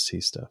it's hard to see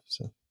stuff.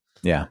 So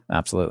yeah,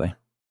 absolutely.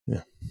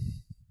 Yeah.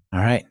 All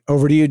right,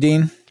 over to you,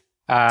 Dean.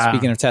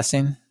 Speaking of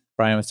testing,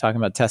 Brian was talking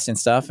about testing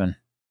stuff and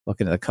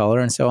looking at the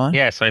color and so on.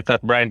 Yeah, so I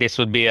thought, Brian, this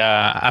would be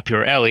up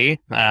your alley.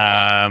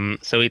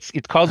 So it's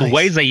called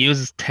Ways I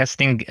Use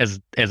Testing as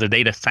a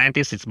Data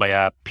Scientist. It's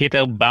by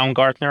Peter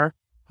Baumgartner.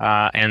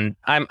 And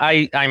I'm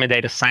a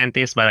data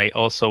scientist, but I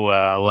also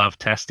love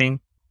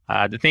testing.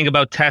 The thing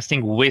about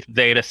testing with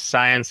data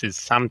science is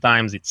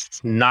sometimes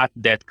it's not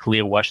that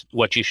clear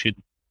what you should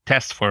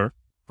test for,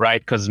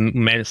 right? Because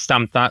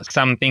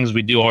some things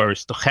we do are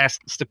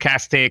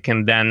stochastic,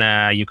 and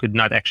then you could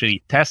not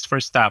actually test for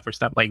stuff or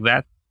stuff like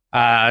that.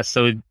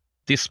 So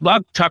this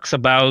blog talks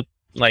about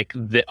like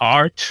the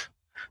art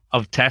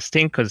of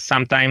testing, because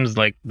sometimes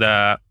like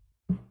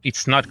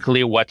it's not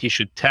clear what you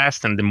should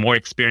test, and the more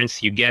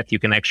experience you get, you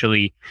can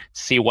actually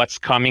see what's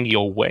coming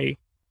your way.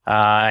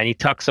 And he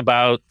talks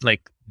about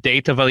like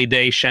data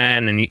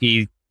validation, and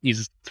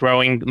he's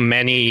throwing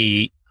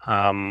many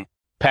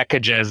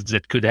packages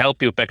that could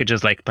help you,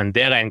 packages like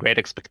Pandera and Great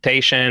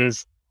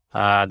Expectations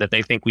that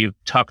I think we've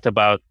talked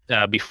about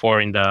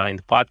before in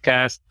the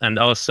podcast. And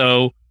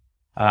also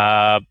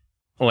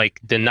like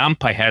the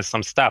NumPy has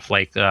some stuff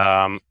like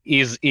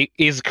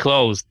is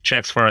closed,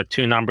 checks for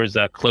 2 numbers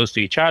close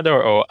to each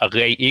other, or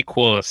array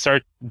equal,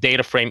 assert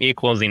data frame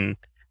equals in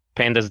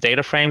pandas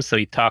data frames. So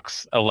he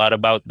talks a lot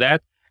about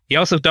that. He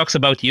also talks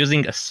about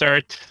using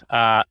assert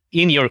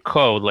in your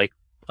code, like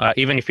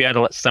even if you had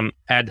some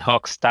ad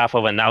hoc stuff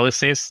of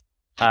analysis,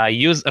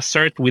 use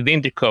assert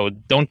within the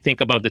code. Don't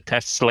think about the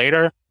tests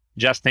later.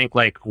 Just think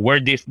like where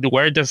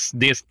does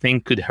this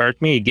thing could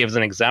hurt me? He gives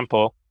an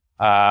example.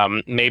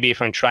 Maybe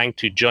if I'm trying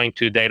to join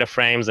 2 data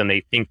frames and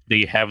they think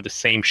they have the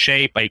same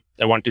shape, I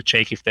want to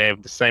check if they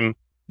have the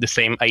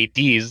same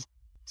IDs.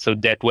 So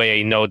that way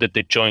I know that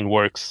the join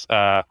works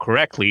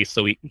correctly.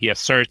 So he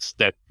asserts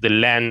that the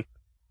len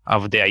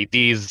of the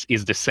IDs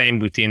is the same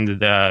within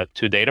the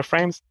 2 data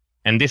frames.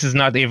 And this is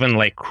not even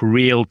like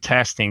real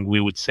testing, we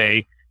would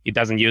say. It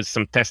doesn't use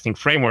some testing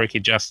framework.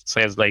 It just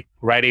says like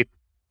write it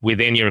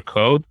within your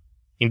code.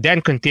 it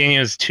then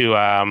continues to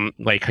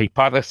like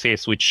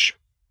hypothesis, which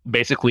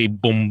basically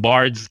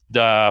bombards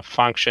the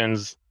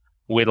functions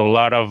with a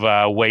lot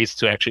of ways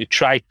to actually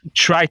try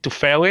to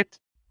fail it.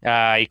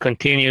 It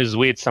continues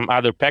with some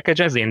other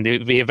packages, and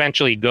it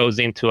eventually goes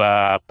into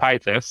a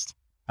PyTest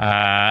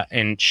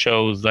and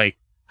shows like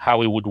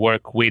how it would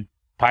work with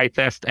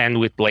PyTest and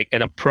with like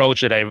an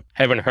approach that I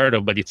haven't heard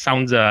of, but it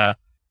sounds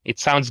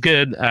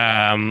good.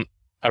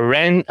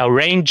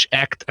 Arrange,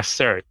 act,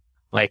 assert.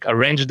 Like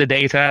arrange the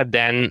data,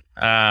 then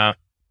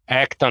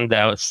act on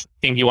the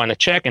thing you want to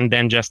check, and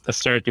then just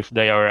assert if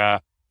they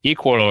are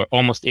equal or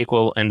almost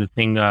equal, and the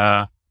thing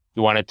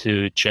you wanted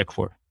to check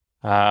for.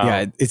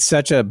 Yeah, it's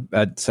such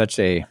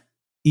a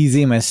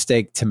easy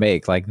mistake to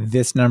make. Like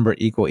this number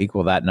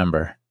equal that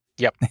number.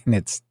 Yep.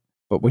 And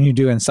but when you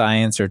do in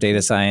science or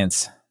data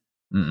science,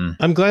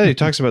 I'm glad he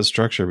talks about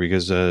structure,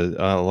 because a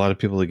lot of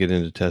people that get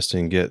into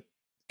testing get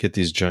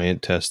these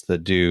giant tests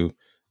that do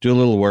a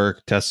little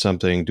work, test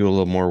something, do a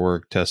little more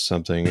work, test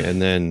something,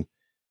 and then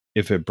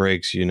if it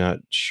breaks, you're not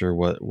sure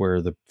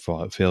where the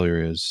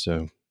failure is.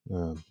 So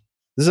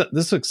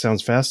this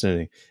sounds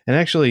fascinating, and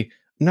actually,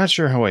 I'm not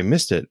sure how I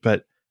missed it,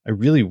 but I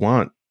really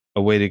want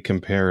a way to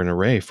compare an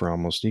array for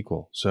almost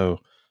equal. So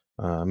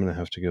I'm going to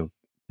have to go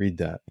read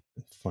that.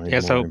 Find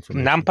more so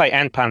information. NumPy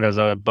and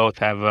Pandas both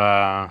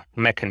have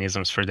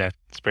mechanisms for that.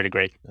 It's pretty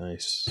great.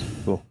 Nice.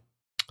 Cool.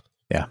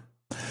 Yeah.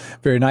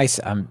 Very nice.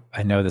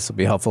 I know this will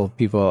be helpful to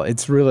people.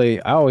 It's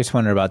really, I always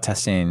wonder about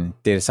testing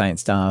data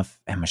science stuff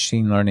and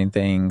machine learning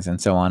things and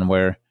so on,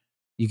 where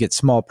you get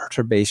small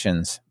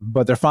perturbations,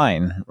 but they're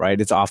fine, right?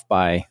 It's off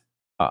by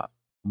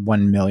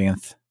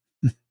 1/1,000,000th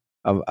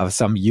of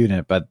some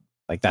unit, but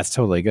like that's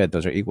totally good.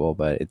 Those are equal,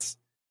 but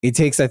it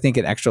takes, I think,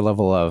 an extra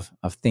level of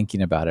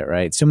thinking about it,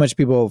 right? So much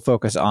people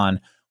focus on,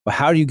 well,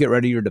 how do you get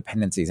rid of your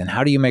dependencies, and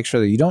how do you make sure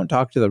that you don't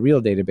talk to the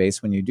real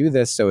database when you do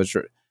this? So it's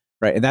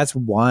right, and that's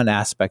one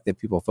aspect that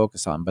people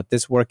focus on. But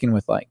this working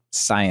with like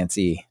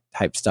science-y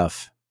type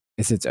stuff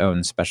is its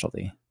own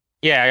specialty.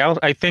 Yeah,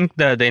 I think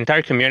the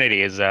entire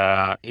community is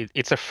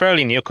it's a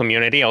fairly new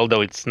community,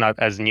 although it's not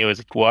as new as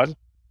it was.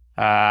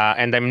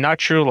 And I'm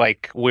not sure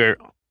like we're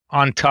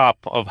on top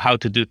of how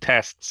to do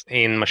tests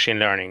in machine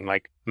learning.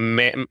 Like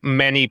we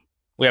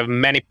have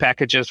many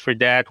packages for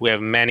that. We have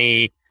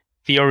many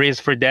theories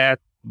for that,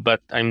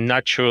 but I'm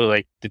not sure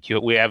like that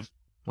we have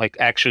like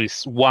actually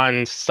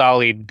one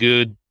solid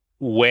good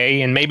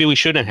way, and maybe we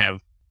shouldn't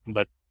have,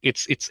 but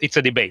it's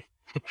a debate.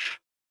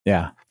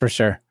 Yeah, for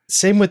sure.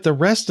 Same with the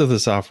rest of the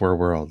software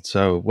world.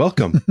 So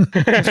welcome.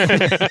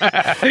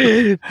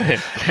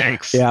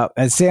 Thanks. Yeah.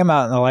 And Sam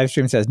out in the live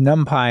stream says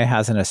NumPy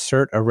has an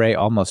assert array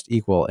almost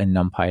equal in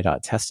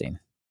NumPy.testing.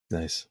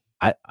 Nice.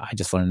 I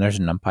just learned there's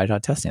a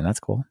NumPy.testing. That's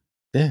cool.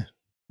 Yeah.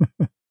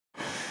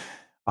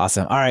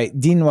 Awesome. All right,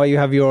 Dean, while you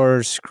have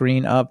your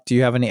screen up, do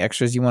you have any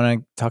extras you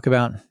want to talk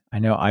about? I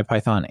know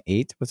IPython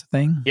 8 was a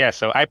thing. Yeah.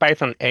 So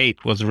IPython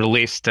 8 was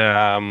released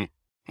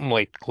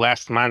like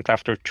last month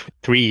after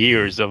 3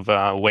 years of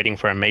waiting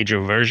for a major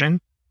version.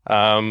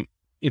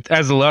 It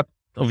has a lot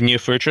of new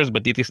features,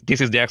 but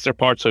this is the extra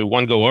part, so I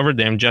won't go over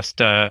them. Just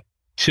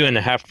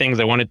 2.5 things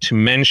I wanted to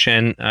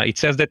mention. It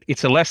says that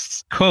it's a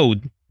less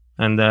code,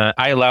 and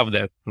I love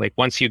that. Like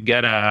once you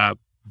get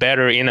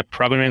better in a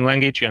programming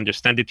language, you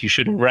understand that you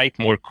shouldn't write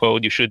more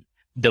code, you should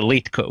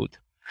delete code.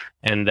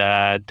 And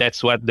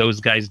that's what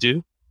those guys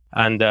do.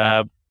 And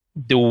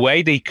the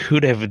way they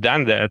could have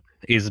done that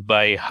is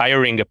by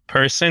hiring a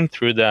person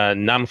through the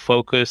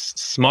NumFocus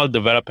small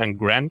development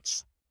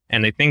grants.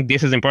 And I think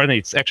this is important.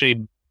 It's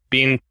actually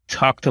been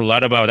talked a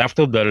lot about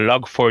after the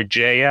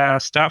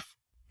Log4j stuff.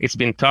 It's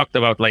been talked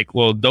about like,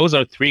 well, those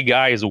are 3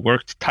 guys who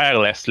worked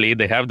tirelessly.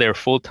 They have their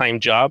full-time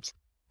jobs,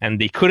 and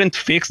they couldn't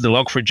fix the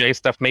Log4j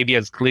stuff maybe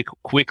as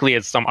quickly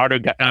as some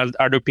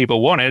other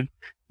people wanted.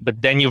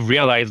 But then you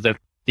realize that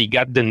they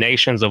got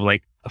donations of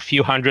like a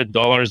few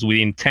 $100s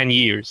within 10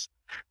 years.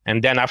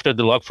 And then after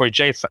the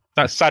Log4j,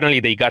 suddenly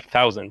they got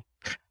 1,000.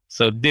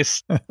 So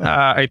this,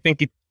 I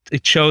think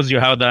it shows you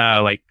how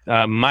the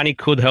money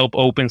could help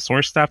open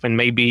source stuff. And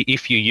maybe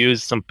if you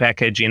use some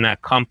package in a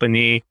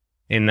company,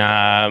 in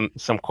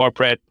some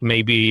corporate,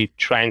 maybe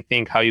try and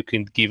think how you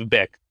can give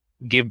back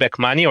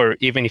money, or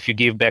even if you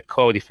give back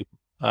code, if you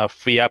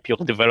free up your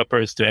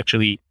developers to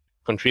actually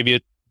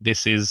contribute.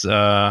 This is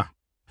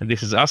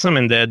awesome.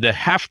 And the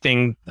half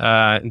thing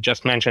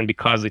just mentioned,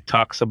 because it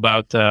talks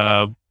about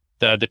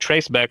the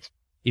traceback,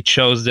 it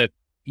shows that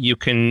you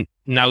can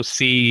now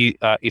see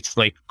it's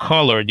like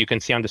colored. You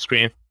can see on the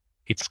screen,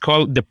 it's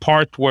called the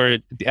part where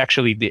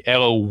actually the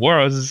arrow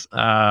was,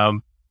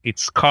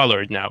 it's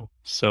colored now.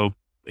 So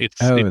it's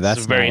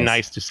very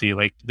nice to see.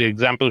 Like the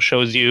example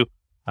shows you,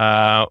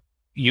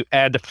 you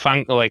add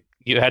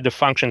you had the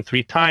function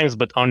 3 times,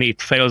 but only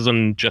it fails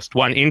on just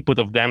one input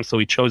of them. So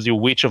it shows you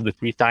which of the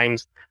 3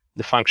 times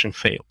the function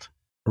failed.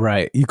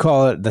 Right. You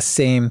call it the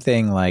same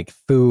thing, like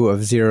foo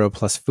of 0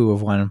 plus foo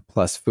of 1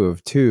 plus foo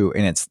of 2.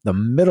 And it's the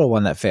middle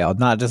one that failed,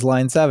 not just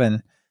line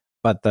 7,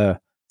 but the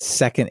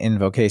second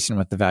invocation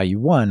with the value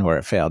 1 where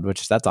it failed,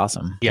 that's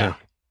awesome. Yeah,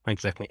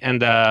 exactly.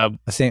 And the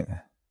same.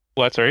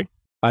 What? Sorry.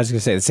 I was going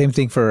to say the same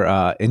thing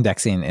for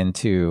indexing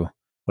into,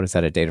 what is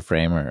that, a data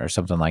frame or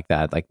something like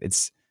that. Like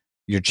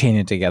you're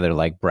chaining together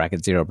like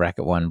bracket 0,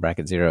 bracket 1,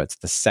 bracket 0. It's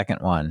the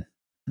second one.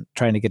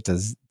 Trying to get to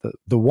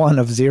the one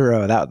of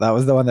 0. That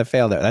was the one that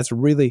failed there.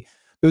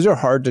 Those are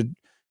hard to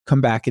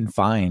come back and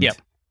find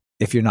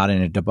if you're not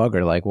in a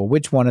debugger. Like, well,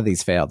 which one of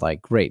these failed?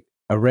 Like, great.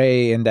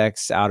 Array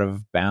index out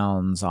of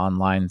bounds on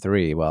line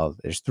 3. Well,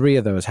 there's 3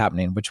 of those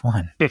happening. Which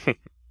one?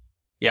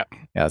 Yeah,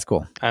 that's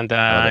cool. And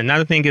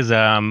another thing is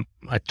a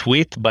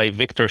tweet by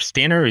Victor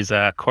Steiner, is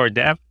a core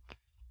dev,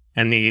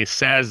 and he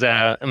says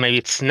maybe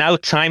it's now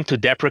time to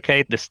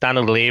deprecate the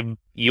standard lib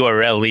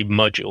URL lib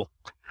module,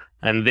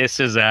 and this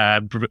is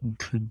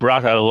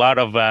brought a lot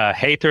of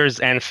haters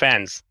and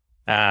fans.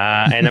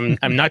 And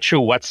I'm not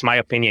sure what's my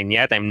opinion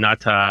yet. I'm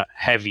not a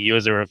heavy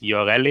user of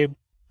URL lib,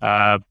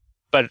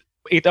 but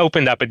it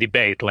opened up a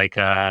debate, like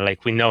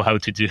we know how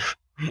to do.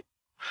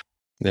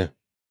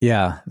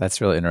 Yeah,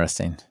 that's really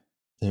interesting.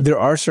 Yeah. There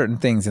are certain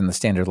things in the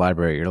standard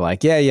library you're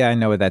like, yeah, I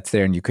know that's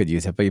there and you could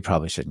use it, but you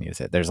probably shouldn't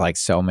use it. There's like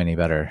so many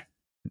better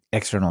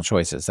external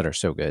choices that are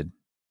so good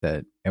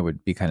that it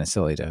would be kind of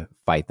silly to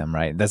fight them,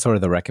 right? That's sort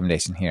of the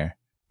recommendation here.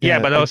 Yeah,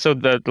 but also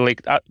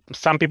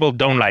some people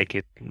don't like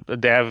it.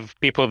 They have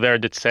people there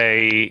that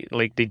say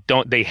like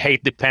they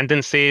hate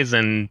dependencies,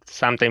 and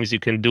sometimes you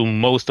can do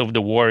most of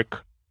the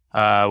work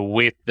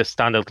with the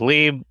standard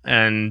lib.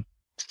 And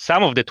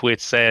some of the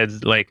tweets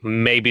said like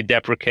maybe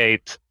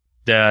deprecate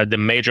the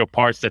major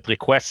parts that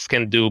requests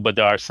can do, but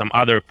there are some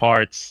other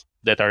parts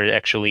that are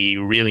actually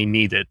really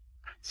needed.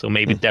 So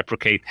maybe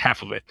deprecate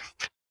half of it.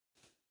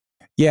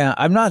 Yeah,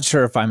 I'm not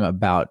sure if I'm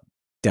about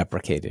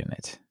deprecating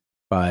it,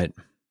 but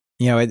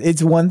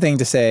it's one thing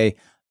to say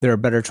there are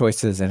better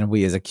choices and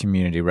we as a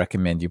community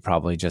recommend you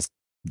probably just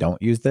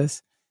don't use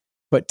this.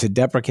 But to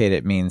deprecate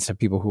it means to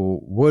people who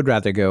would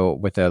rather go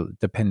with a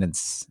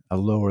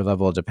lower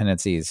level of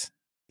dependencies,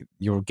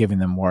 you're giving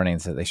them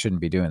warnings that they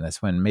shouldn't be doing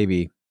this when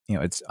maybe,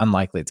 it's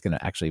unlikely it's going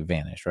to actually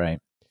vanish, right?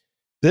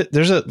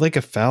 There's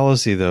a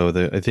fallacy though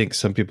that I think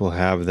some people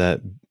have, that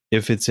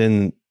if it's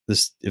in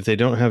this, if they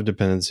don't have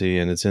dependency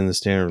and it's in the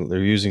standard, they're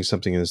using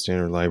something in the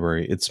standard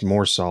library, it's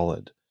more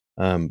solid.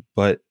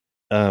 But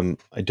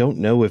I don't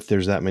know if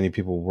there's that many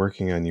people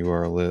working on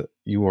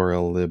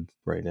URL lib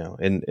right now,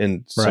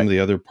 and some of the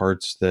other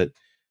parts that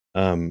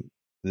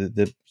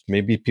that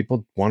maybe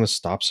people want to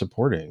stop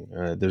supporting.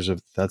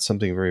 That's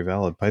something very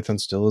valid. Python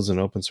still is an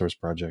open source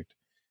project,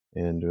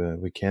 and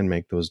we can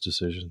make those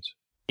decisions.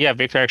 Yeah,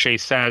 Victor actually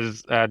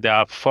says there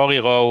are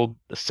 4-year-old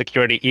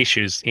security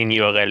issues in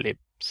URL lib,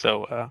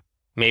 so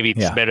maybe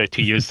it's better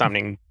to use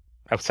something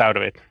outside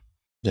of it.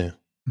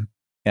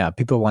 Yeah,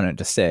 people want it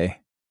to stay,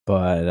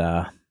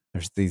 but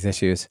there's these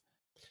issues.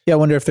 Yeah, I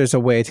wonder if there's a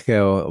way to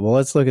go, well,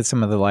 let's look at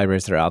some of the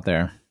libraries that are out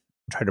there,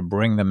 try to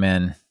bring them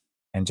in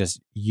and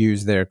just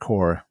use their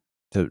core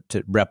to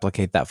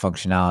replicate that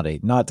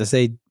functionality. Not to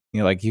say,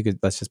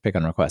 let's just pick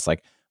on requests,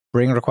 like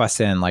bring requests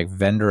in, like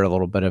vendor a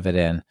little bit of it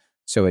in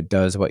so it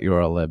does what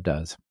URL lib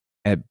does.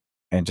 And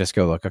just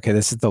go look, okay,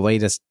 this is the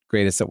latest,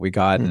 greatest that we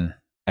got, and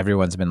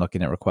everyone's been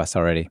looking at requests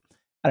already.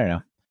 I don't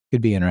know.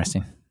 Could be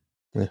interesting.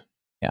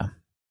 Yeah.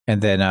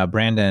 And then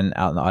Brandon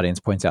out in the audience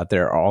points out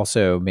there are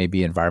also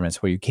maybe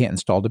environments where you can't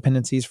install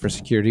dependencies for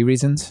security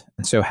reasons.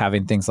 And so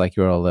having things like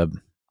URL lib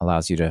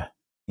allows you to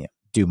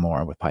do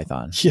more with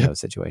Python in those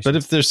situations. But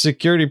if there's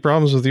security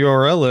problems with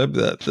URL lib,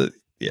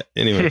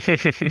 anyway.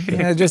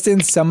 Yeah, just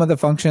in some of the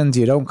functions,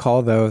 you don't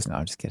call those. No,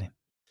 I'm just kidding.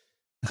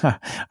 All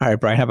right,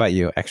 Brian, how about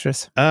you?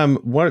 Extras?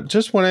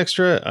 Just one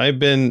extra. I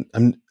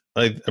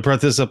brought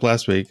this up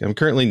last week. I'm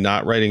currently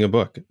not writing a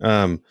book.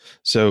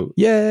 So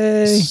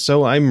yay!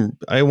 So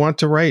I want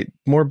to write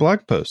more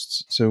blog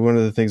posts. So one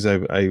of the things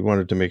I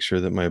wanted to make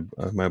sure that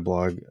my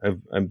blog,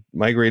 I've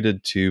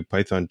migrated to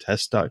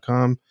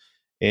pythontest.com,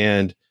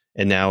 and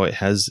now it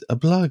has a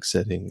blog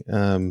setting.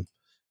 I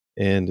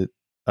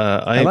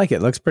like it.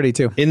 It looks pretty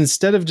too.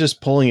 Instead of just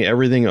pulling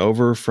everything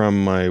over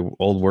from my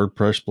old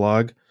WordPress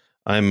blog,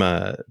 I'm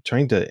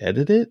trying to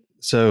edit it.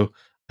 So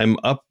I'm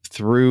up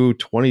through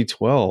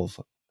 2012.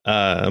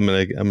 I'm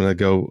gonna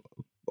go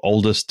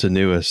oldest to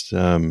newest,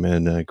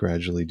 and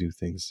gradually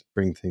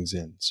bring things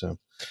in. So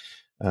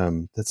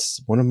that's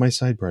one of my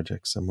side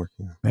projects I'm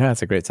working on. Yeah,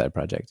 it's a great side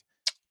project.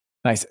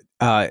 Nice.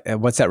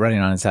 What's that running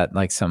on? Is that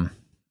like some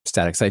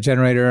static site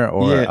generator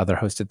or other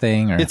hosted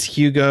thing? Or? It's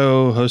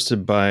Hugo,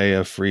 hosted by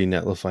a free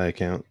Netlify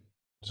account.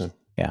 So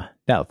yeah,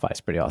 Netlify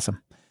is pretty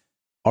awesome.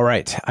 All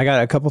right, I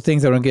got a couple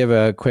things I want to give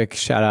a quick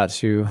shout out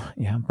to.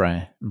 Yeah,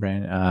 Brian.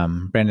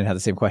 Brandon had the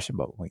same question,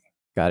 but we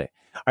got it.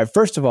 All right,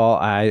 first of all,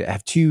 I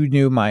have two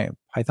new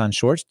Python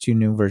shorts, two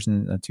new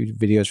versions, 2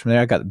 videos from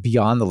there. I got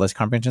beyond the list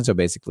comprehension, so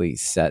basically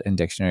set and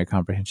dictionary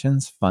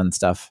comprehensions, fun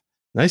stuff.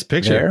 Nice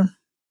picture. There.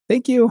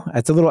 Thank you.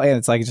 It's a little, and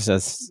it's like just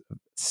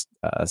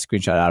a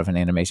screenshot out of an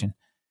animation.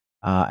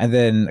 And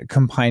then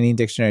combining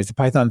dictionaries. The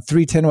Python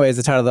 3.10 way is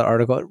the title of the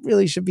article. It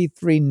really should be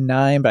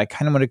 3.9, but I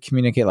kind of want to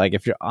communicate, like,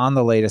 if you're on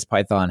the latest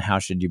Python, how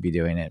should you be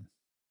doing it?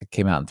 It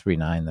came out in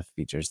 3.9, the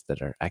features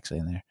that are actually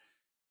in there.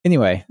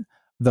 Anyway,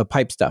 the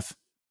pipe stuff.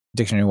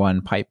 Dictionary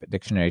 1, pipe,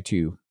 Dictionary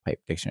 2, pipe,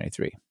 Dictionary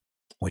 3,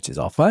 which is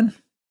all fun.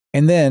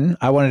 And then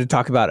I wanted to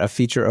talk about a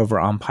feature over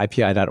on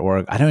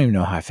pypi.org. I don't even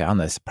know how I found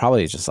this.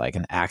 Probably just like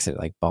an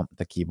accident, like bumped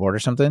the keyboard or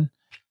something.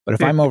 But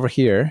if I'm over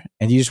here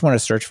and you just want to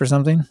search for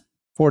something,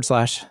 /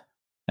 now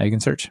you can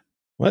search.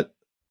 What?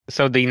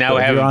 So they now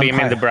have Vim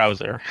in the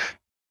browser.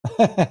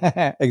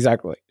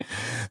 Exactly.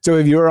 So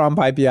if you're on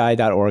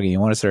pypi.org and you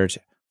want to search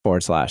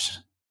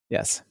 /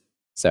 yes.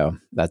 So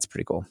that's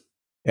pretty cool.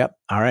 Yep.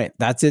 All right.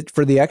 That's it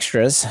for the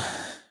extras.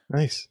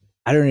 Nice.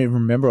 I don't even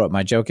remember what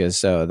my joke is,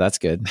 so that's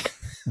good.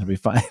 It'll be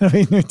fine. It'll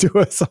be new to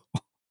us all.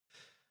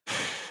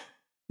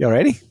 You all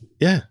ready?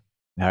 Yeah.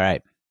 All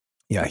right.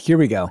 Yeah, here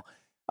we go.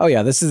 Oh,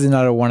 yeah, this is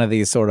another one of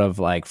these sort of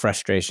like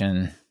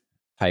frustration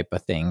type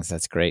of things.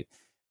 That's great.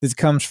 This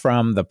comes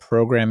from the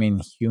Programming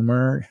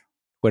Humor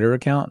Twitter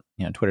account,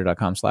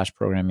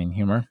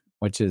 twitter.com/programminghumor,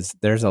 which is,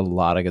 there's a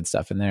lot of good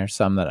stuff in there.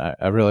 Some that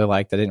I really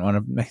liked. I didn't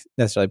want to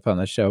necessarily put on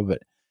the show,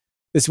 but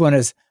this one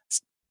is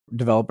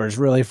developers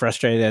really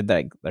frustrated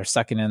that they're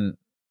sucking in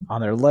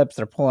on their lips,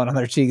 they're pulling on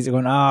their cheeks, they're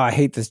going, oh, I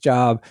hate this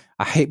job,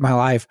 I hate my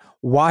life,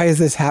 why is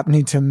this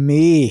happening to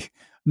me?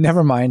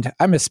 Never mind,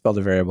 I misspelled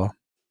a variable.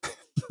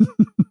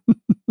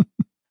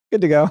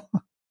 Good to go.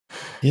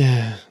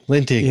 Yeah,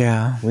 linting.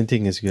 Yeah,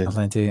 linting is good.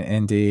 Linting,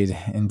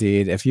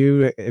 indeed. If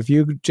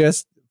you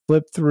just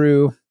flip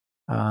through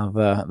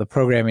the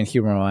Programming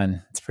Humor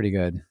one, it's pretty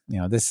good.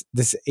 This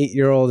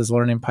 8-year-old is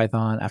learning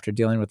Python after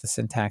dealing with a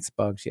syntax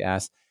bug. She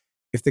asked,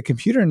 if the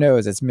computer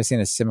knows it's missing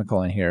a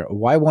semicolon here,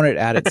 why won't it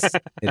add it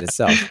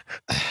itself?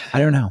 I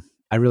don't know.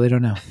 I really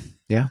don't know.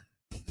 Yeah.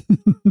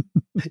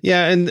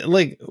 Yeah. And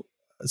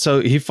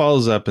so he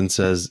follows up and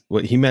says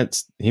what he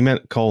meant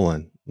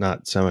colon,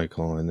 not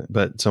semicolon.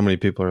 But so many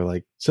people are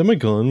like,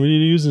 semicolon? What are you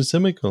using a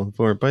semicolon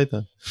for in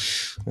Python?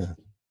 Yeah.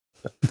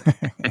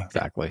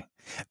 Exactly.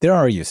 There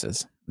are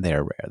uses. They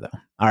are rare, though.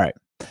 All right.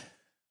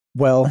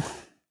 Well,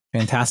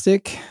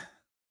 fantastic.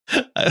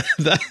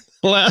 That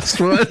last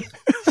one.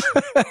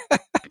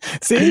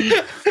 See?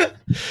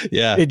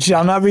 Yeah. It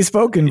shall not be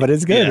spoken, but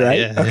it's good, right?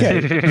 Yeah. Okay.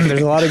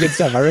 There's a lot of good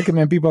stuff. I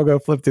recommend people go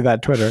flip to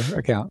that Twitter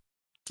account.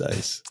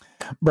 Nice.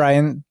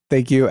 Brian,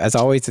 thank you. As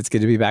always, it's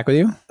good to be back with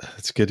you.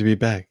 It's good to be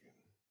back.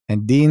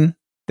 And Dean,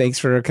 thanks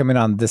for coming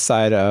on this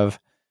side of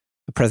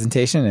the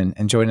presentation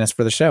and joining us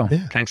for the show.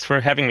 Yeah. Thanks for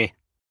having me.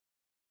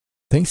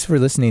 Thanks for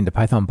listening to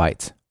Python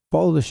Bytes.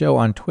 Follow the show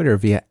on Twitter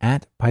via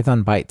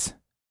 @PythonBytes.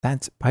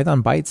 That's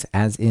Python Bytes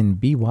as in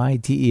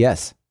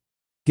BYTES.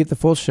 Get the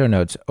full show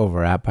notes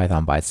over at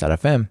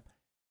pythonbytes.fm.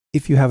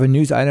 If you have a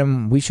news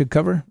item we should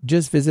cover,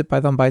 just visit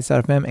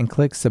pythonbytes.fm and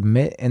click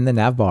submit in the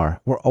nav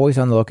bar. We're always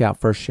on the lookout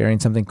for sharing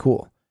something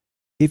cool.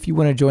 If you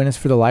want to join us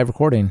for the live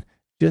recording,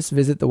 just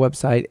visit the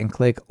website and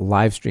click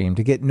live stream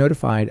to get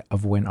notified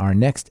of when our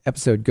next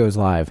episode goes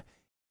live.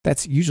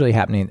 That's usually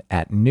happening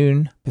at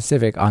noon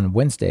Pacific on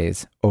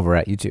Wednesdays over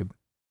at YouTube.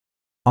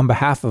 On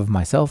behalf of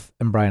myself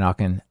and Brian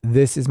Ocken,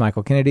 this is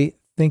Michael Kennedy.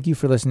 Thank you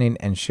for listening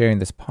and sharing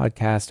this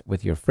podcast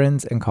with your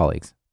friends and colleagues.